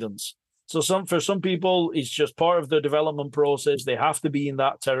guidance. So for some people, it's just part of their development process. They have to be in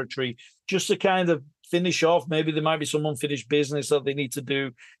that territory just to kind of finish off. Maybe there might be some unfinished business that they need to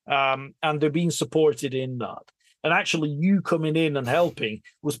do, and they're being supported in that. And actually, you coming in and helping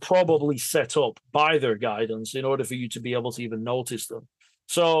was probably set up by their guidance in order for you to be able to even notice them.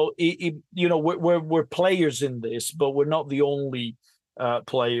 So, we're players in this, but we're not the only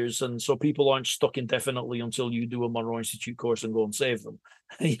players. And so people aren't stuck indefinitely until you do a Monroe Institute course and go and save them,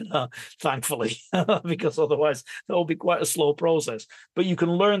 thankfully, because otherwise that will be quite a slow process. But you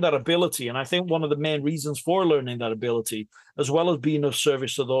can learn that ability. And I think one of the main reasons for learning that ability, as well as being of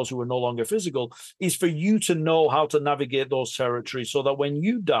service to those who are no longer physical, is for you to know how to navigate those territories so that when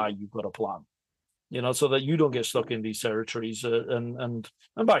you die, you've got a plan. So that you don't get stuck in these territories, and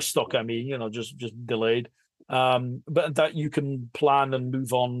by stuck I mean just delayed, but that you can plan and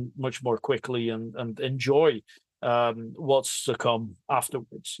move on much more quickly and enjoy what's to come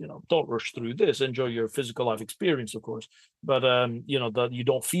afterwards. Don't rush through this. Enjoy your physical life experience, of course, but that you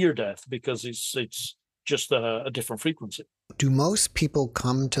don't fear death, because it's just a different frequency. Do most people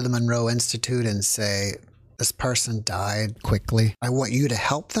come to the Monroe Institute and say, "This person died quickly, I want you to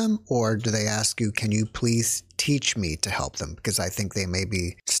help them"? Or do they ask you, "Can you please teach me to help them? Because I think they may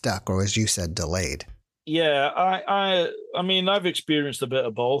be stuck," or as you said, delayed? Yeah, I mean, I've experienced a bit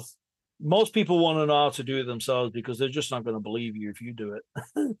of both. Most people want to know how to do it themselves because they're just not going to believe you if you do it.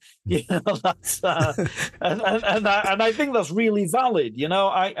 That's and I think that's really valid.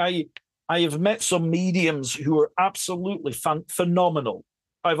 I have met some mediums who are absolutely phenomenal.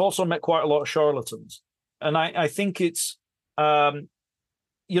 I've also met quite a lot of charlatans. And I think it's, what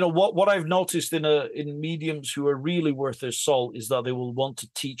I've noticed in mediums who are really worth their salt is that they will want to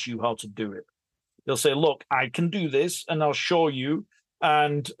teach you how to do it. They'll say, "Look, I can do this, and I'll show you,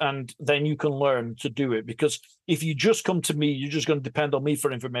 and then you can learn to do it." Because if you just come to me, you're just going to depend on me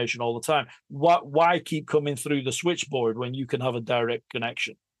for information all the time. Why keep coming through the switchboard when you can have a direct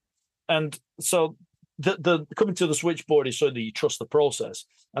connection? And so the coming to the switchboard is so that you trust the process,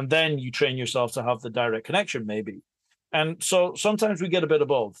 and then you train yourself to have the direct connection, maybe. And so sometimes we get a bit of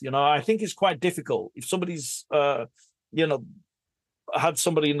both. I think it's quite difficult if somebody's had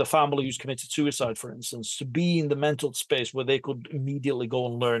somebody in the family who's committed suicide, for instance, to be in the mental space where they could immediately go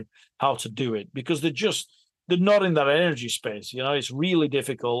and learn how to do it, because they're not in that energy space. It's really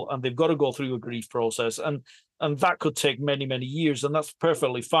difficult, and they've got to go through a grief process, and that could take many, many years, and that's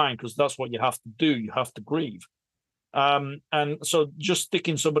perfectly fine, because that's what you have to do. You have to grieve. And so just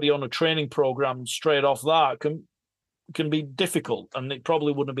sticking somebody on a training program straight off that can be difficult, and it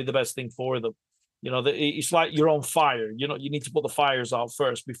probably wouldn't be the best thing for them. It's like you're on fire. You need to put the fires out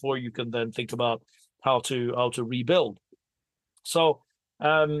first before you can then think about how to rebuild. So,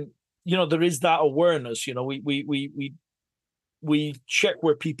 there is that awareness. We check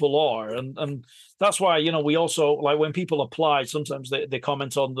where people are, and that's why we also, like, when people apply, sometimes they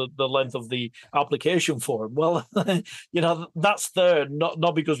comment on the length of the application form. Well, that's there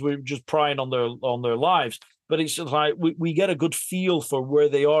not because we're just prying on their lives, but it's just like we get a good feel for where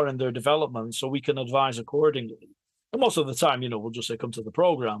they are in their development, so we can advise accordingly. And most of the time, we'll just say come to the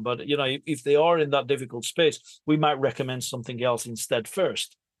program. But if they are in that difficult space, we might recommend something else instead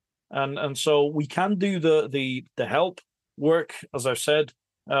first. And so we can do the help work, as I've said.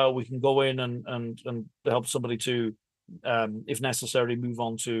 We can go in and help somebody to, if necessary, move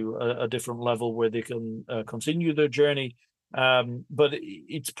on to a different level where they can continue their journey. But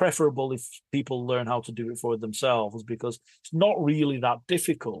it's preferable if people learn how to do it for themselves, because it's not really that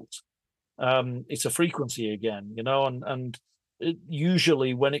difficult. It's a frequency again, and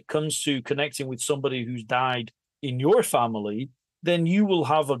usually when it comes to connecting with somebody who's died in your family, then you will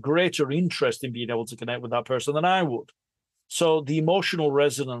have a greater interest in being able to connect with that person than I would. So the emotional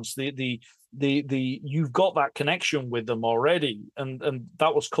resonance, the you've got that connection with them already, and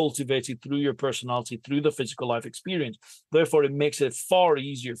that was cultivated through your personality, through the physical life experience. Therefore, it makes it far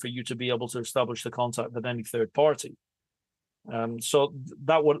easier for you to be able to establish the contact than any third party. So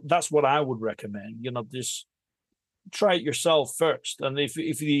that's what I would recommend. Just try it yourself first, and if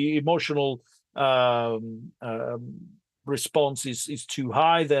the emotional response is too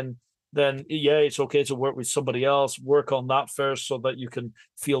high, then yeah, it's okay to work with somebody else. Work on that first so that you can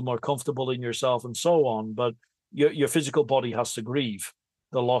feel more comfortable in yourself and so on. But your physical body has to grieve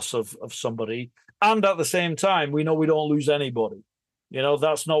the loss of somebody, and at the same time, we know we don't lose anybody.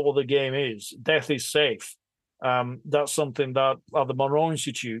 That's not what the game is. Death is safe. That's something that at the Monroe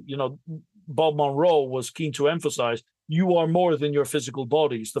Institute, Bob Monroe was keen to emphasize. You are more than your physical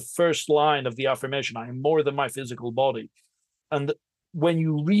body. It's the first line of the affirmation. I am more than my physical body. And when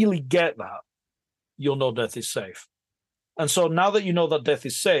you really get that, you'll know death is safe. And so now that you know that death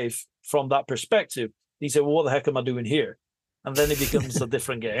is safe from that perspective, you say, well, what the heck am I doing here? And then it becomes a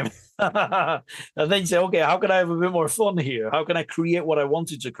different game. And then you say, okay, how can I have a bit more fun here? How can I create what I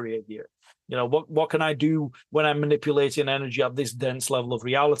wanted to create here? What can I do when I'm manipulating energy at this dense level of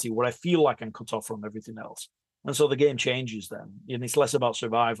reality where I feel like I'm cut off from everything else? And so the game changes then. And it's less about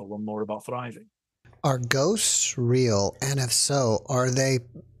survival and more about thriving. Are ghosts real? And if so, are they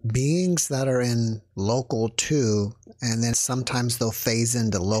beings that are in local 2, and then sometimes they'll phase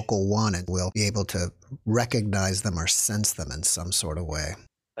into local 1 and we'll be able to recognize them or sense them in some sort of way?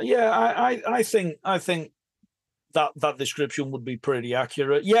 Yeah, I think that description would be pretty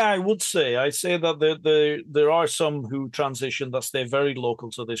accurate. Yeah, I'd say that there are some who transition that stay very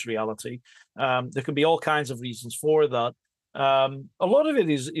local to this reality. There can be all kinds of reasons for that. A lot of it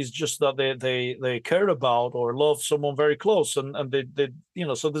is just that they care about or love someone very close, and they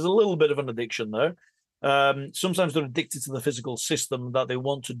so there's a little bit of an addiction there. Sometimes they're addicted to the physical system, that they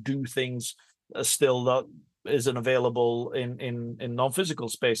want to do things still that isn't available in non-physical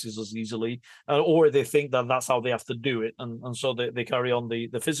spaces as easily, or they think that that's how they have to do it, and so they carry on the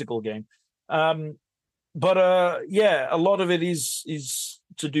physical game. But a lot of it is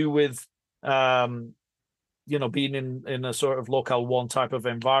to do with being in a sort of locale 1 type of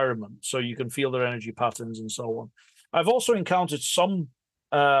environment, so you can feel their energy patterns and so on. I've also encountered some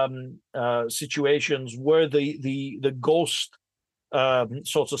situations where the ghost,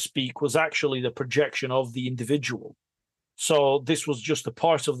 so to speak, was actually the projection of the individual. So this was just a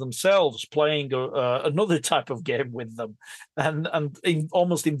part of themselves playing another type of game with them, and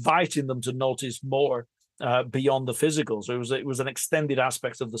almost inviting them to notice more beyond the physical. So it was an extended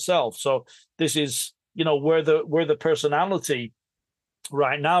aspect of the self. So this is where the personality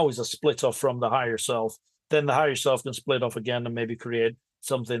right now is a split off from the higher self. Then the higher self can split off again and maybe create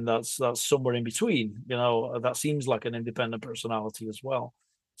something that's somewhere in between, that seems like an independent personality as well.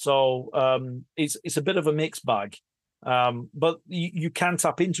 So it's a bit of a mixed bag, but you can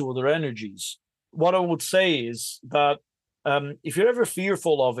tap into other energies. What I would say is that if you're ever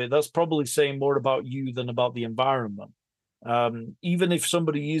fearful of it, that's probably saying more about you than about the environment. Even if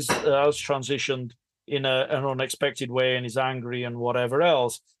somebody has transitioned in an unexpected way and is angry and whatever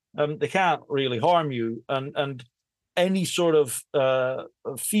else, they can't really harm you. And any sort of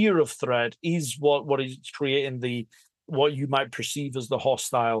fear of threat is what is creating what you might perceive as the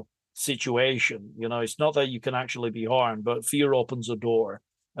hostile situation. It's not that you can actually be harmed, but fear opens a door,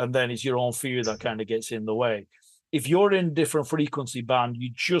 and then it's your own fear that kind of gets in the way. If you're in different frequency band,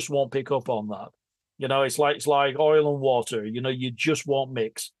 you just won't pick up on that. It's like oil and water. You just won't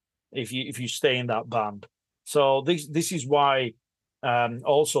mix if you stay in that band. So this is why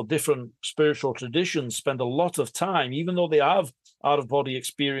also different spiritual traditions spend a lot of time, even though they have out-of-body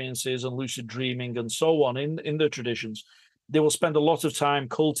experiences and lucid dreaming and so on in their traditions, they will spend a lot of time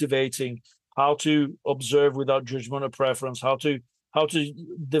cultivating how to observe without judgment or preference, how to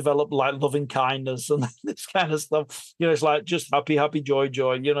develop like loving kindness and this kind of stuff. It's like just happy, joy.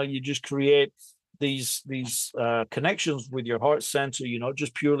 You just create these connections with your heart center. You're not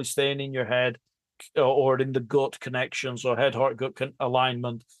just purely staying in your head or in the gut connections or head heart gut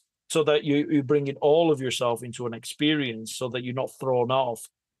alignment, so that you bring in all of yourself into an experience, so that you're not thrown off,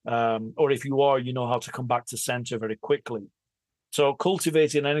 or if you are, you know how to come back to center very quickly. So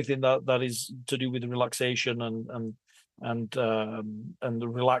cultivating anything that is to do with relaxation and the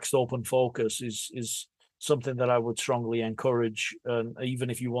relaxed open focus is something that I would strongly encourage, even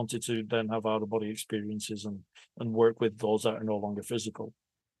if you wanted to then have out of body experiences and work with those that are no longer physical.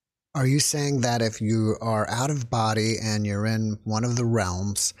 Are you saying that if you are out of body and you're in one of the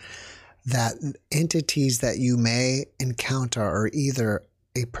realms, that entities that you may encounter are either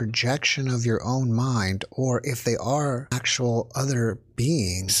a projection of your own mind, or if they are actual other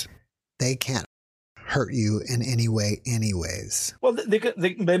beings, they can't hurt you in any way anyways? Well,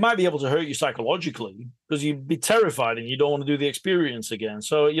 they might be able to hurt you psychologically, because you'd be terrified and you don't want to do the experience again.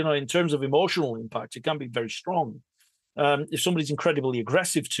 So, in terms of emotional impact, it can be very strong. If somebody's incredibly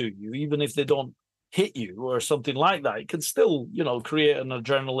aggressive to you, even if they don't hit you or something like that, it can still, create an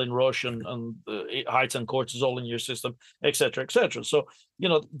adrenaline rush and heighten cortisol in your system, et cetera, et cetera. So,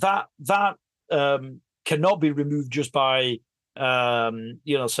 that cannot be removed just by,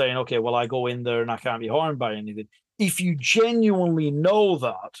 saying, okay, well, I go in there and I can't be harmed by anything. If you genuinely know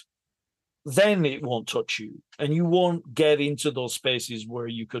that, then it won't touch you, and you won't get into those spaces where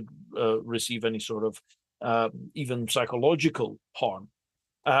you could receive any sort of even psychological harm.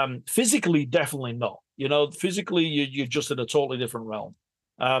 Physically, definitely not. Physically, you're just in a totally different realm.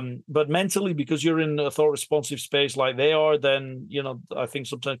 But mentally, because you're in a thought responsive space like they are, then I think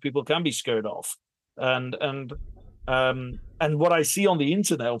sometimes people can be scared off. And what I see on the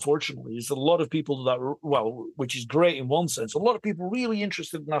internet, unfortunately, is a lot of people that, which is great in one sense, a lot of people really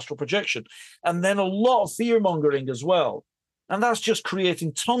interested in astral projection, and then a lot of fear mongering as well, and that's just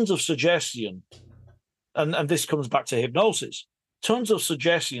creating tons of suggestion. And this comes back to hypnosis. Tons of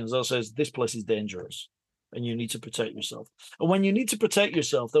suggestions that says this place is dangerous and you need to protect yourself. And when you need to protect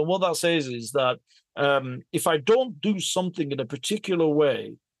yourself, then what that says is that if I don't do something in a particular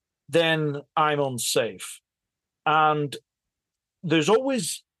way, then I'm unsafe. And there's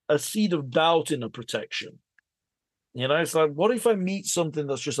always a seed of doubt in a protection. It's like, what if I meet something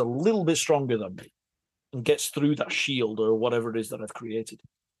that's just a little bit stronger than me and gets through that shield or whatever it is that I've created?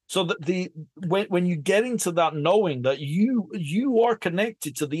 So that when you get into that knowing that you are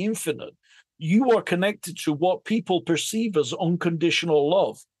connected to the infinite, you are connected to what people perceive as unconditional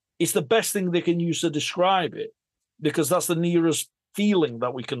love. It's the best thing they can use to describe it, because that's the nearest feeling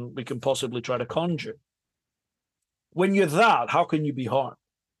that we can possibly try to conjure. When you're that, how can you be harmed?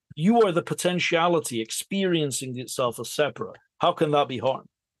 You are the potentiality experiencing itself as separate. How can that be harmed?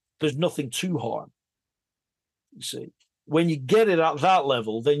 There's nothing to harm. You see. When you get it at that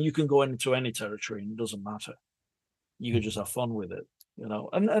level, then you can go into any territory and it doesn't matter. You can just have fun with it,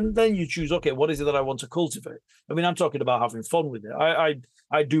 and then you choose, okay, what is it that I want to cultivate? I mean, I'm talking about having fun with it.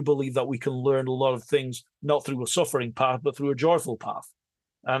 I do believe that we can learn a lot of things, not through a suffering path, but through a joyful path.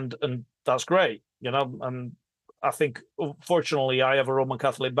 And that's great, and I think, unfortunately, I have a Roman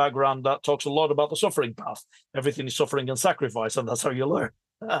Catholic background that talks a lot about the suffering path. Everything is suffering and sacrifice, and that's how you learn.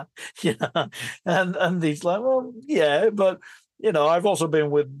 And he's like, well, yeah, but I've also been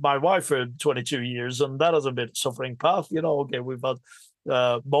with my wife for 22 years, and that hasn't been a suffering path. Okay, we've had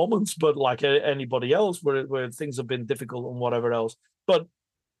moments, but like anybody else, where things have been difficult and whatever else. But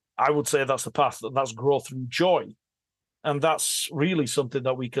I would say that's the path, and that's growth through joy, and that's really something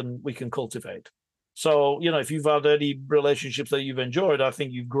that we can cultivate. So, if you've had any relationships that you've enjoyed, I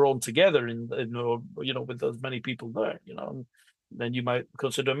think you've grown together in with as many people there, then you might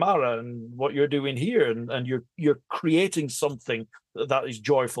consider Mara and what you're doing here, and you're creating something that is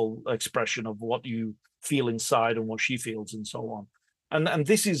joyful expression of what you feel inside and what she feels and so on. And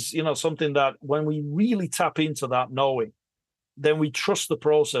this is, something that when we really tap into that knowing, then we trust the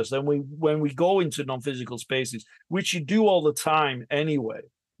process. Then when we go into non-physical spaces, which you do all the time anyway.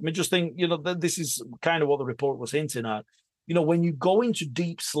 I mean, just think, this is kind of what the report was hinting at. When you go into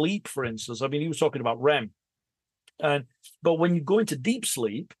deep sleep, for instance, I mean, he was talking about REM. But when you go into deep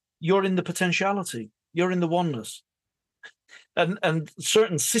sleep, you're in the potentiality, you're in the oneness. And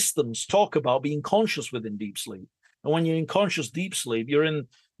certain systems talk about being conscious within deep sleep. And when you're in conscious deep sleep, you're in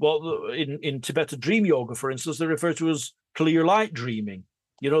Tibetan dream yoga, for instance, they refer to as clear light dreaming.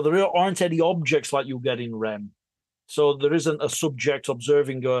 There aren't any objects like you get in REM. So there isn't a subject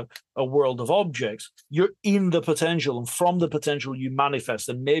observing a world of objects. You're in the potential, and from the potential you manifest,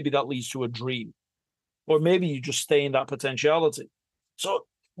 and maybe that leads to a dream. Or maybe you just stay in that potentiality. So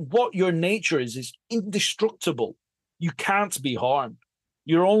what your nature is indestructible. You can't be harmed.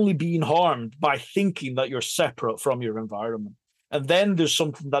 You're only being harmed by thinking that you're separate from your environment. And then there's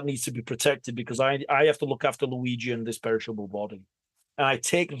something that needs to be protected because I have to look after Luigi and this perishable body. And I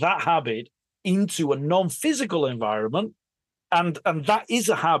take that habit into a non-physical environment, and that is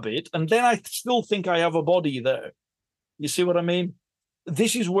a habit. And then I still think I have a body there. You see what I mean?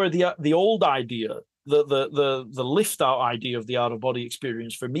 This is where the old idea, the lift out idea of the out of body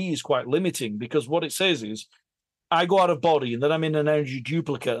experience for me is quite limiting, because what it says is I go out of body and then I'm in an energy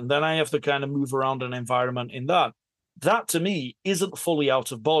duplicate, and then I have to kind of move around an environment in that. That to me isn't fully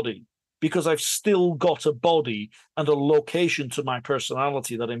out of body, because I've still got a body and a location to my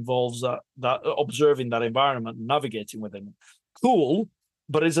personality that involves that observing that environment and navigating within it. Cool,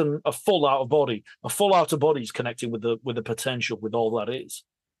 but isn't a full out of body. A full out of body is connecting with the potential, with all that is.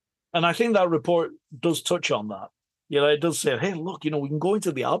 And I think that report does touch on that. It does say, hey, look, we can go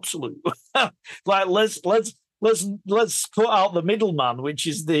into the absolute. Like let's cut out the middleman, which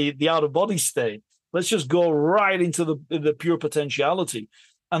is the out of body state. Let's just go right into the pure potentiality.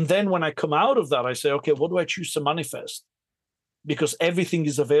 And then when I come out of that, I say, okay, what do I choose to manifest? Because everything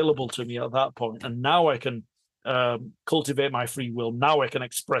is available to me at that point. And now I can cultivate my free will. Now I can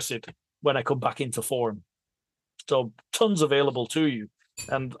express it when I come back into form. So tons available to you.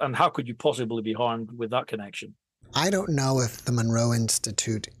 And how could you possibly be harmed with that connection? I don't know if the Monroe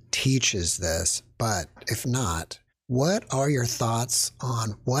Institute teaches this, but if not, what are your thoughts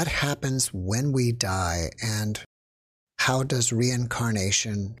on what happens when we die, and how does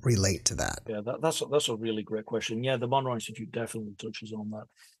reincarnation relate to that? Yeah, that's a really great question. Yeah, the Monroe Institute definitely touches on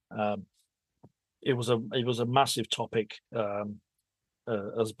that. It was a massive topic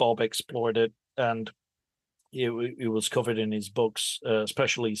as Bob explored it, and it was covered in his books,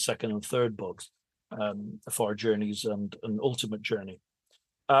 especially second and third books, Far Journeys and Ultimate Journey.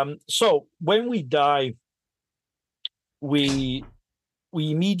 So when we die, we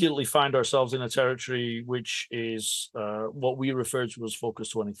immediately find ourselves in a territory which is what we refer to as Focus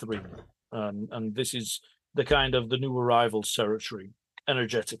 23. And this is the kind of the new arrivals territory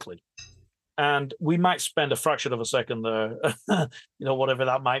energetically. And we might spend a fraction of a second there, whatever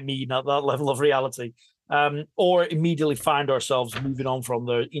that might mean at that level of reality, or immediately find ourselves moving on from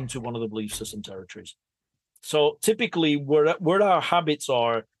there into one of the belief system territories. So typically where our habits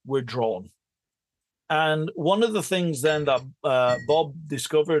are, we're drawn. And one of the things then that Bob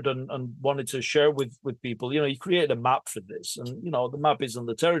discovered and wanted to share with people, he created a map for this. And, the map isn't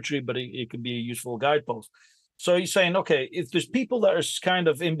the territory, but it can be a useful guidepost. So he's saying, okay, if there's people that are kind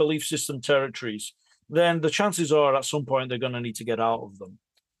of in belief system territories, then the chances are at some point they're going to need to get out of them.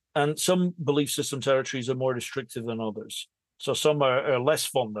 And some belief system territories are more restrictive than others. So some are less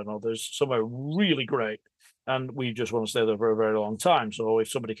fun than others. Some are really great. And we just want to stay there for a very long time. So if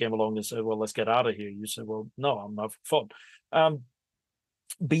somebody came along and said, well, let's get out of here, you say, well, no, I'm having fun.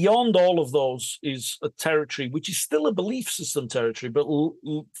 Beyond all of those is a territory which is still a belief system territory, but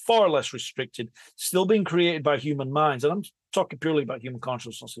far less restricted, still being created by human minds. And I'm talking purely about human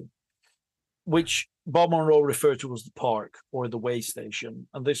consciousness, which Bob Monroe referred to as the park or the way station.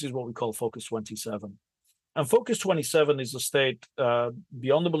 And this is what we call Focus 27. And Focus 27 is a state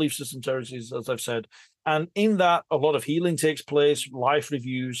beyond the belief system territories, as I've said. And in that, a lot of healing takes place, life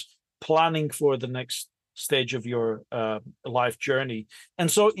reviews, planning for the next stage of your life journey. And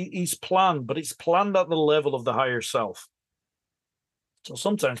so it's planned, but it's planned at the level of the higher self. So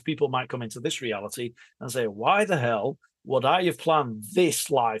sometimes people might come into this reality and say, why the hell would I have planned this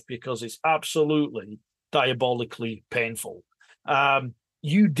life? Because it's absolutely diabolically painful.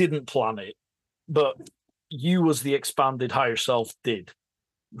 You didn't plan it, but you as the expanded higher self did,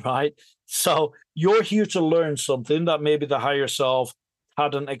 right? So you're here to learn something that maybe the higher self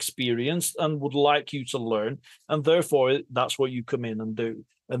hadn't experienced and would like you to learn. And therefore, that's what you come in and do.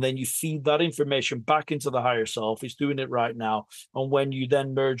 And then you feed that information back into the higher self. It's doing it right now. And when you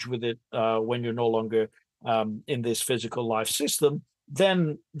then merge with it, when you're no longer in this physical life system,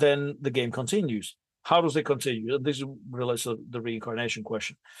 then the game continues. How does it continue? This relates to the reincarnation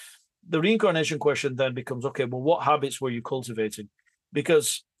question. The reincarnation question then becomes, okay, well, what habits were you cultivating?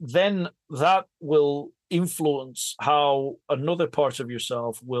 Because then that will influence how another part of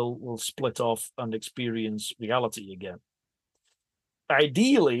yourself will split off and experience reality again.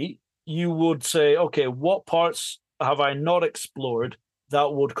 Ideally, you would say, okay, what parts have I not explored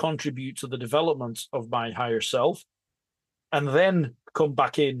that would contribute to the development of my higher self? And then come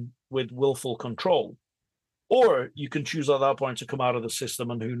back in with willful control. Or you can choose at that point to come out of the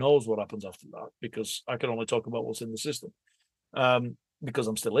system, and who knows what happens after that, because I can only talk about what's in the system because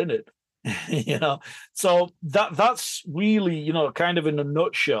I'm still in it. So that's really, kind of in a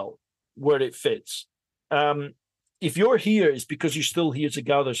nutshell where it fits. if you're here, it's because you're still here to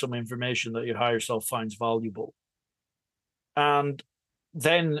gather some information that your higher self finds valuable. And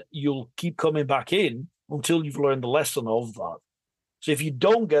then you'll keep coming back in until you've learned the lesson of that. So if you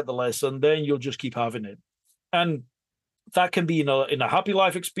don't get the lesson, then you'll just keep having it. And that can be in a happy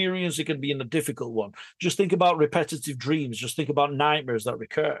life experience. It can be in a difficult one. Just think about repetitive dreams. Just think about nightmares that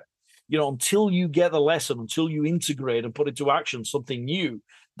recur. Until you get the lesson, until you integrate and put into action something new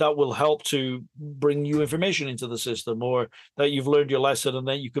that will help to bring new information into the system, or that you've learned your lesson and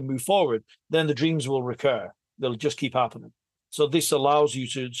then you can move forward, then the dreams will recur. They'll just keep happening. So this allows you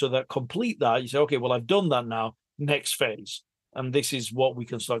to complete that. You say, okay, well, I've done that now. Next phase. And this is what we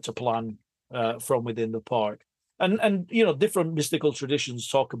can start to plan from within the park. And different mystical traditions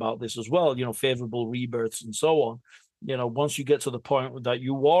talk about this as well, favorable rebirths and so on. Once you get to the point that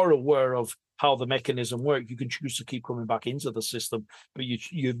you are aware of how the mechanism works, you can choose to keep coming back into the system, but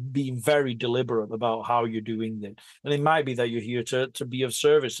you're being very deliberate about how you're doing it. And it might be that you're here to be of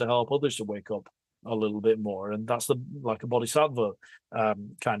service, to help others to wake up a little bit more. And that's like a bodhisattva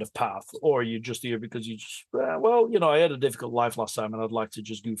kind of path. Or you're just here because you just, I had a difficult life last time and I'd like to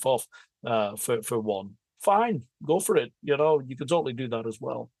just goof off for one. Fine, go for it. You can totally do that as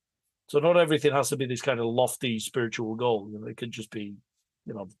well. So not everything has to be this kind of lofty spiritual goal. It could just be,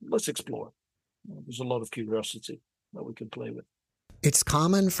 let's explore. There's a lot of curiosity that we can play with. It's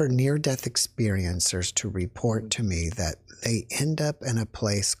common for near-death experiencers to report to me that they end up in a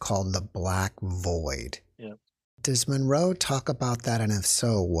place called the black void. Yeah. Does Monroe talk about that? And if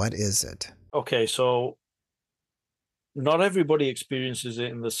so, what is it? Okay, so not everybody experiences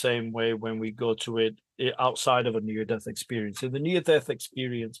it in the same way when we go to it outside of a near-death experience. In the near-death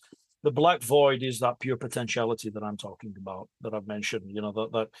experience, the black void is that pure potentiality that I'm talking about, that I've mentioned.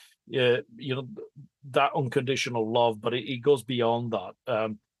 That unconditional love, but it goes beyond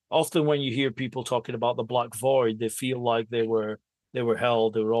that. Often, when you hear people talking about the black void, they feel like they were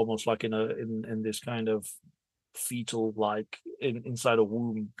held. They were almost like in this kind of fetal, like inside a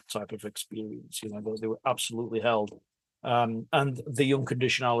womb type of experience. They were absolutely held. And the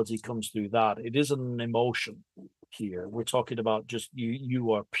unconditionality comes through that. It isn't an emotion here. We're talking about just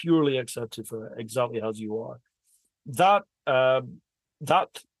you are purely accepted for exactly as you are. That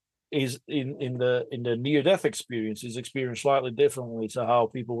is in the near-death experience is experienced slightly differently to how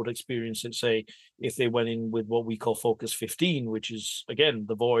people would experience it, say, if they went in with what we call focus 15, which is again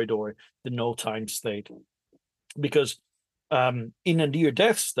the void or the no time state. Because in a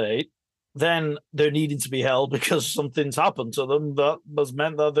near-death state, then they're needing to be held because something's happened to them that has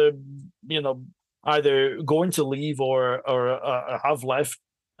meant that they're, either going to leave or have left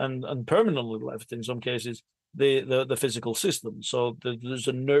and permanently left in some cases the physical system. So there's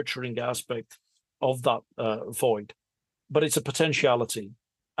a nurturing aspect of that void, but it's a potentiality.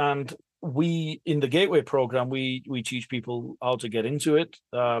 And we, in the Gateway program, we teach people how to get into it,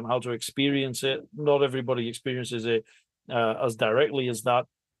 how to experience it. Not everybody experiences it as directly as that,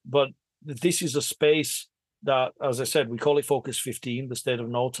 but this is a space that, as I said, we call it Focus 15, the state of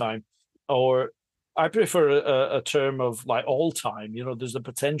no time, or I prefer a term of like all time. There's the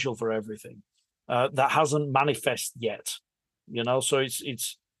potential for everything that hasn't manifest yet. So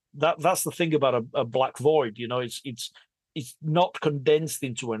it's that's the thing about a black void. It's not condensed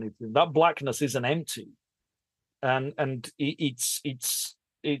into anything. That blackness isn't empty, and it's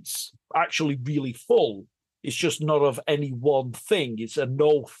actually really full. It's just not of any one thing. It's a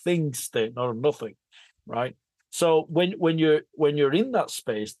no thing state, not a nothing, right? So when you're in that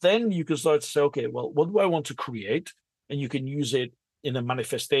space, then you can start to say, okay, well, what do I want to create? And you can use it in a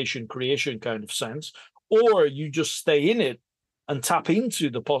manifestation, creation kind of sense, or you just stay in it and tap into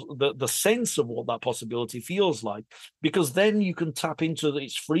the sense of what that possibility feels like, because then you can tap into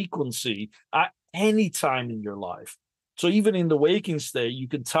its frequency at any time in your life. So even in the waking state, you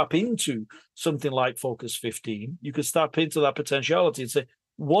can tap into something like Focus 15. You can tap into that potentiality and say,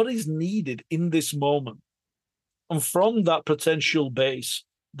 what is needed in this moment? And from that potential base,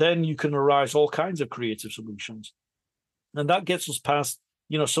 then you can arise all kinds of creative solutions. And that gets us past,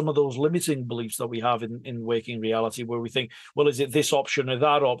 some of those limiting beliefs that we have in waking reality, where we think, well, is it this option or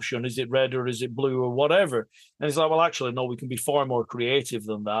that option? Is it red or is it blue or whatever? And it's like, well, actually, no, we can be far more creative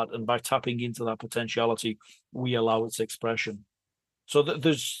than that. And by tapping into that potentiality, we allow its expression. So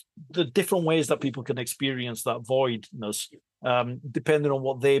there's the different ways that people can experience that voidness, depending on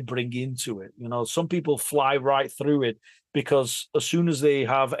what they bring into it. Some people fly right through it because as soon as they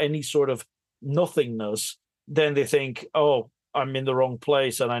have any sort of nothingness, then they think, oh, I'm in the wrong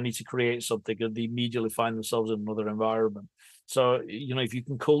place and I need to create something, and they immediately find themselves in another environment. So, if you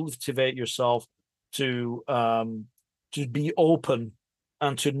can cultivate yourself to be open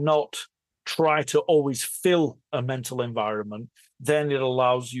and to not try to always fill a mental environment, then it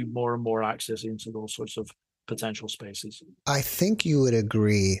allows you more and more access into those sorts of potential spaces. I think you would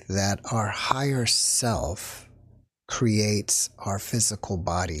agree that our higher self creates our physical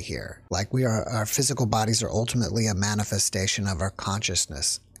body here. Like our physical bodies are ultimately a manifestation of our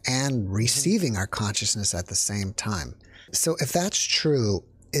consciousness and receiving our consciousness at the same time. So if that's true,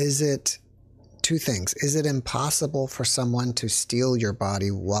 is it two things? Is it impossible for someone to steal your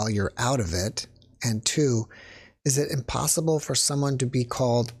body while you're out of it? And two, is it impossible for someone to be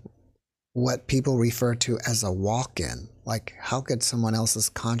called what people refer to as a walk-in? Like, how could someone else's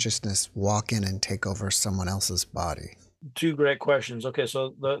consciousness walk in and take over someone else's body? Two great questions. Okay,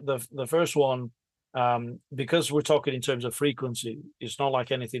 so the first one, because we're talking in terms of frequency, it's not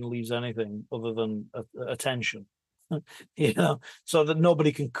like anything leaves anything other than attention, so that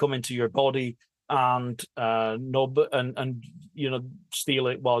nobody can come into your body and steal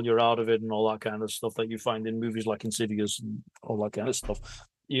it while you're out of it and all that kind of stuff that you find in movies like Insidious and all that kind of stuff.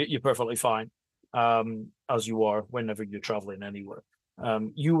 You're perfectly fine as you are whenever you're traveling anywhere.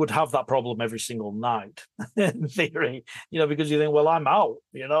 You would have that problem every single night in theory, because you think, well, I'm out,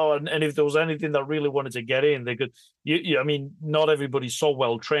 and if there was anything that really wanted to get in, they could. I mean, not everybody's so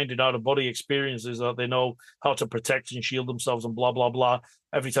well trained in out of body experiences that they know how to protect and shield themselves and blah blah blah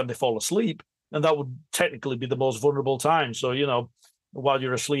every time they fall asleep, and that would technically be the most vulnerable time. So while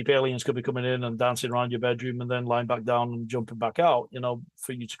you're asleep, aliens could be coming in and dancing around your bedroom and then lying back down and jumping back out,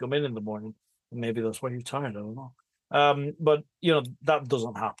 for you to come in the morning. And maybe that's why you're tired. I don't know. But that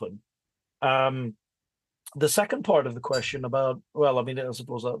doesn't happen. The second part of the question about, well, I mean, I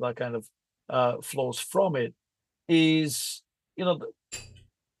suppose that kind of flows from it is,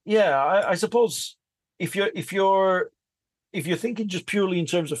 I suppose if you're thinking just purely in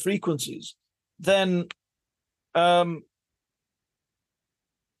terms of frequencies, then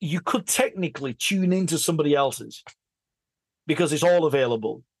you could technically tune into somebody else's because it's all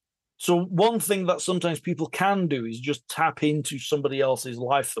available. So one thing that sometimes people can do is just tap into somebody else's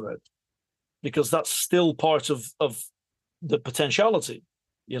life thread, because that's still part of the potentiality,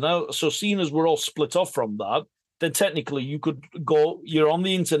 So seeing as we're all split off from that, then technically you could you're on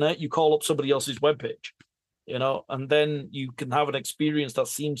the internet, you call up somebody else's webpage, and then you can have an experience that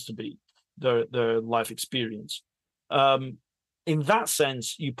seems to be their life experience. In that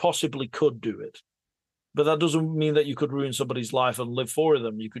sense, you possibly could do it. But that doesn't mean that you could ruin somebody's life and live for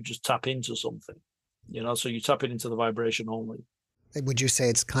them. You could just tap into something, so you tap it into the vibration only. Would you say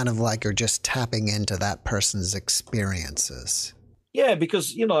it's kind of like you're just tapping into that person's experiences? Yeah,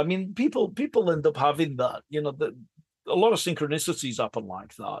 because, I mean, people end up having that, a lot of synchronicities happen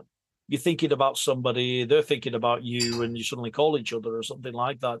like that. You're thinking about somebody, they're thinking about you, and you suddenly call each other or something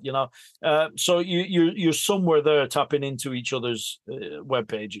like that, So you're somewhere there tapping into each other's web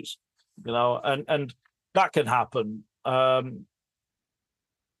pages, and that can happen.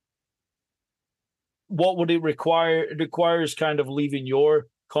 What would it require? It requires kind of leaving your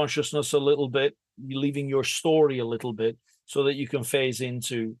consciousness a little bit, leaving your story a little bit, so that you can phase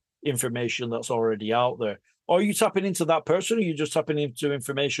into information that's already out there. Or are you tapping into that person, or are you just tapping into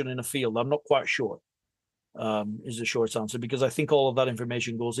information in a field? I'm not quite sure, is the short answer, because I think all of that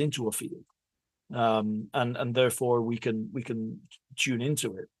information goes into a field. And therefore we can tune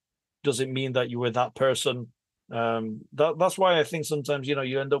into it. Does it mean that you were that person? That's why I think sometimes,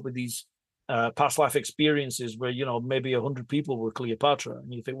 you end up with these past life experiences where, maybe 100 people were Cleopatra,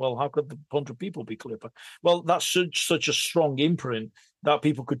 and you think, well, how could the 100 people be Cleopatra? Well, that's such a strong imprint that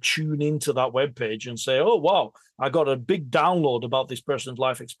people could tune into that webpage and say, oh, wow, I got a big download about this person's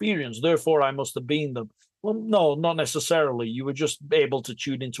life experience, therefore I must have been them. Well, no, not necessarily. You were just able to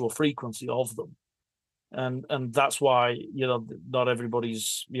tune into a frequency of them. And that's why, not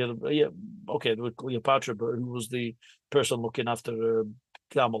everybody's, okay, there was Cleopatra, but who was the person looking after her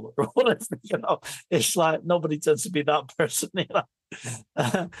camel or whatever, it's like nobody tends to be that person,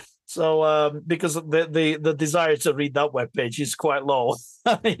 So because the desire to read that webpage is quite low,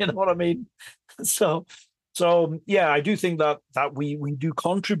 you know what I mean? So yeah, I do think that we do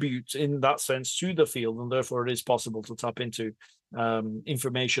contribute in that sense to the field, and therefore it is possible to tap into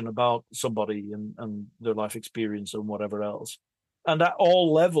information about somebody and their life experience and whatever else, and at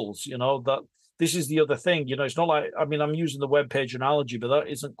all levels. That this is the other thing. It's not like, I mean, I'm using the web page analogy, but that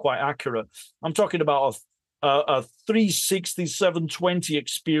isn't quite accurate. I'm talking about a 360, 720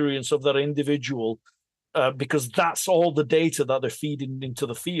 experience of that individual, because that's all the data that they're feeding into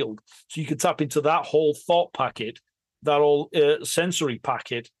the field. So you can tap into that whole thought packet, that whole sensory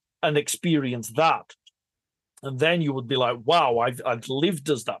packet, and experience that. And then you would be like, wow, I've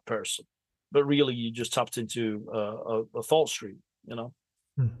lived as that person. But really, you just tapped into a thought stream,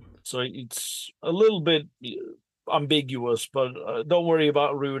 So it's a little bit ambiguous, but don't worry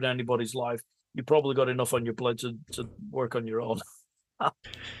about ruining anybody's life. You probably got enough on your plate to work on your own.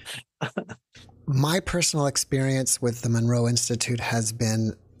 My personal experience with the Monroe Institute has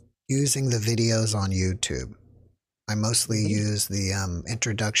been using the videos on YouTube. I mostly use the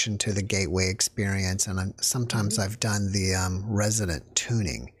introduction to the Gateway experience, and sometimes I've done the resident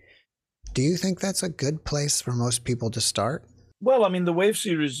tuning. Do you think that's a good place for most people to start? Well, I mean, the Wave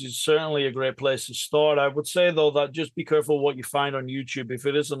series is certainly a great place to start. I would say, though, that just be careful what you find on YouTube. If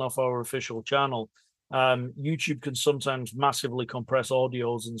it isn't off our official channel, YouTube can sometimes massively compress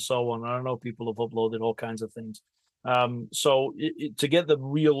audios and so on. I know people have uploaded all kinds of things. So to get the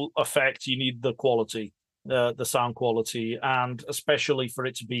real effect, you need the quality, the sound quality, and especially for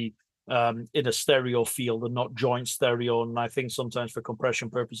it to be in a stereo field and not joint stereo. And I think sometimes for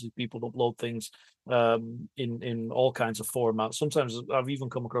compression purposes, people upload things in all kinds of formats. Sometimes I've even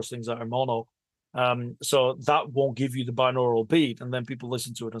come across things that are mono. So that won't give you the binaural beat, and then people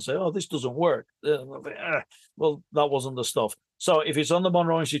listen to it and say, "Oh, this doesn't work." Well, that wasn't the stuff. So if it's on the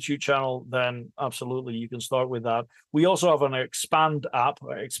Monroe Institute channel, then absolutely you can start with that. We also have an Expand app,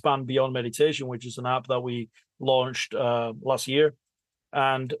 Expand Beyond Meditation, which is an app that we launched last year.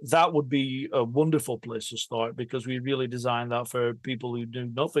 And that would be a wonderful place to start, because we really designed that for people who do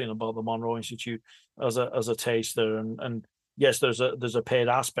nothing about the Monroe Institute as a taster. And yes, there's a paid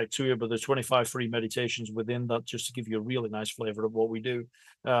aspect to it, but there's 25 free meditations within that, just to give you a really nice flavor of what we do.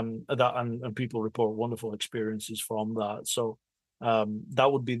 And people report wonderful experiences from that. So that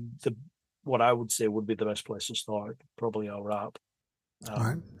would be what I would say would be the best place to start, probably our app. All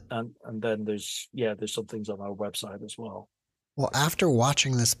right. And then there's some things on our website as well. Well, after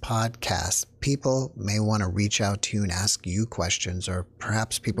watching this podcast, people may want to reach out to you and ask you questions, or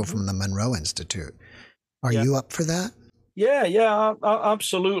perhaps people from the Monroe Institute. Are you up for that? Yeah,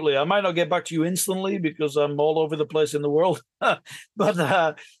 absolutely. I might not get back to you instantly because I'm all over the place in the world, but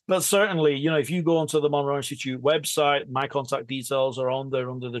certainly, if you go onto the Monroe Institute website, my contact details are on there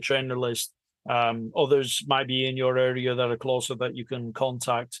under the trainer list. Others might be in your area that are closer that you can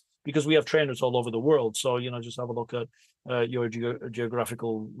contact, because we have trainers all over the world. So, just have a look at your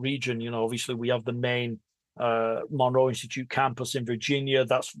geographical region. Obviously we have the main Monroe Institute campus in Virginia.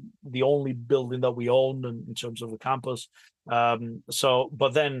 That's the only building that we own in terms of the campus.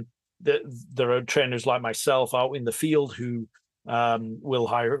 But then there are trainers like myself out in the field who will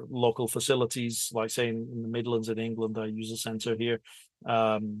hire local facilities, like say in the Midlands in England. I use a center here,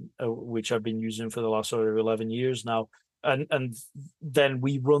 which I've been using for the last sort of 11 years now. And then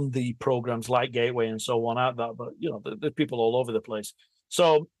we run the programs like Gateway and so on at that. But there's people all over the place.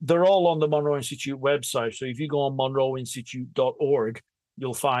 So they're all on the Monroe Institute website. So if you go on monroeinstitute.org,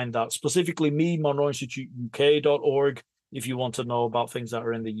 you'll find that. Specifically me, monroeinstituteuk.org, if you want to know about things that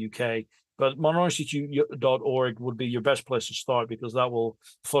are in the UK. But monroeinstitute.org would be your best place to start, because that will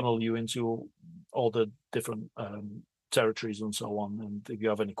funnel you into all the different territories and so on. And if you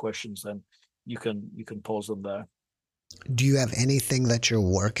have any questions, then you can pose them there. Do you have anything that you're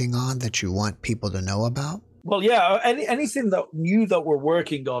working on that you want people to know about? Well, yeah, anything that new that we're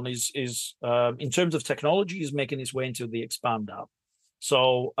working on is in terms of technology, is making its way into the Expand app.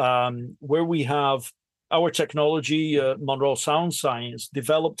 So where we have our technology, Monroe Sound Science,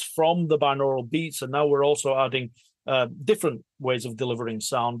 developed from the binaural beats, and now we're also adding different ways of delivering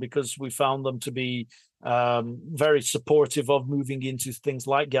sound, because we found them to be very supportive of moving into things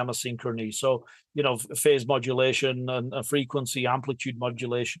like gamma synchrony. So, phase modulation and frequency, amplitude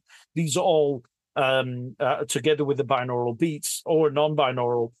modulation. These are all together with the binaural beats or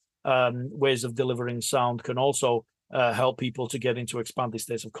non-binaural ways of delivering sound can also help people to get into expanded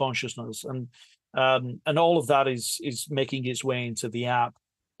states of consciousness. And all of that is making its way into the app.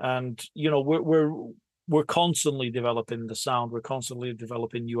 And, we're constantly developing the sound. We're constantly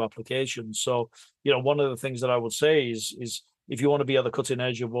developing new applications. So, one of the things that I would say is if you want to be at the cutting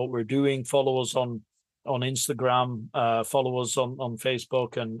edge of what we're doing, follow us on Instagram, follow us on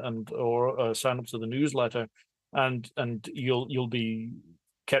Facebook, or sign up to the newsletter, and you'll be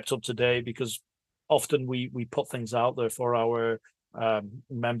kept up to date, because often we put things out there for our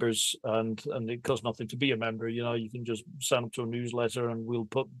members, and it costs nothing to be a member. You can just sign up to a newsletter, and we'll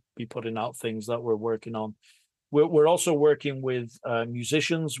be putting out things that we're working on. We're also working with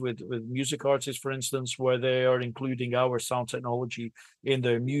musicians, with music artists, for instance, where they are including our sound technology in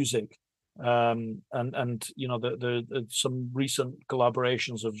their music. And the some recent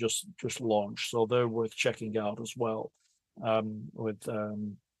collaborations have just launched, so they're worth checking out as well. With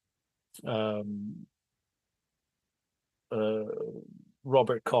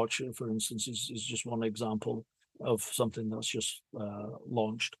Robert Koch, for instance, is just one example of something that's just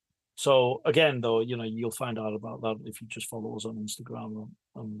launched. So again, though, you'll find out about that if you just follow us on Instagram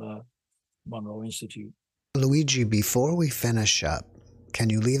and Monroe Institute. Luigi, before we finish up, can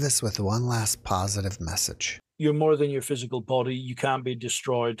you leave us with one last positive message? You're more than your physical body. You can't be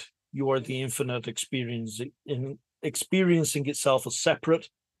destroyed. You are the infinite experience in experiencing itself as separate.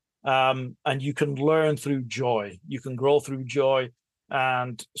 And you can learn through joy. You can grow through joy.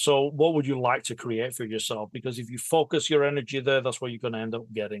 And so what would you like to create for yourself? Because if you focus your energy there, that's what you're going to end up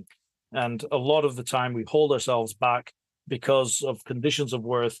getting. And a lot of the time we hold ourselves back because of conditions of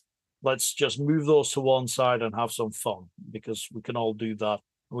worth. Let's just move those to one side and have some fun, because we can all do that.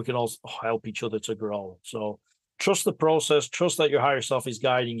 We can all help each other to grow. So trust the process, trust that your higher self is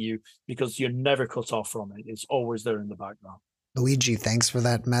guiding you, because you're never cut off from it. It's always there in the background. Luigi, thanks for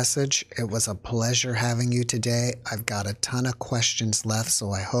that message. It was a pleasure having you today. I've got a ton of questions left, so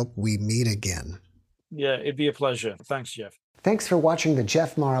I hope we meet again. Yeah, it'd be a pleasure. Thanks, Jeff. Thanks for watching the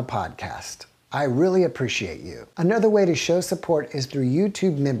Jeff Mara podcast. I really appreciate you. Another way to show support is through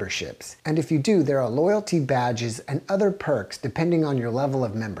YouTube memberships. And if you do, there are loyalty badges and other perks depending on your level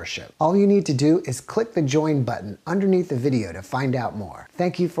of membership. All you need to do is click the join button underneath the video to find out more.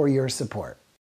 Thank you for your support.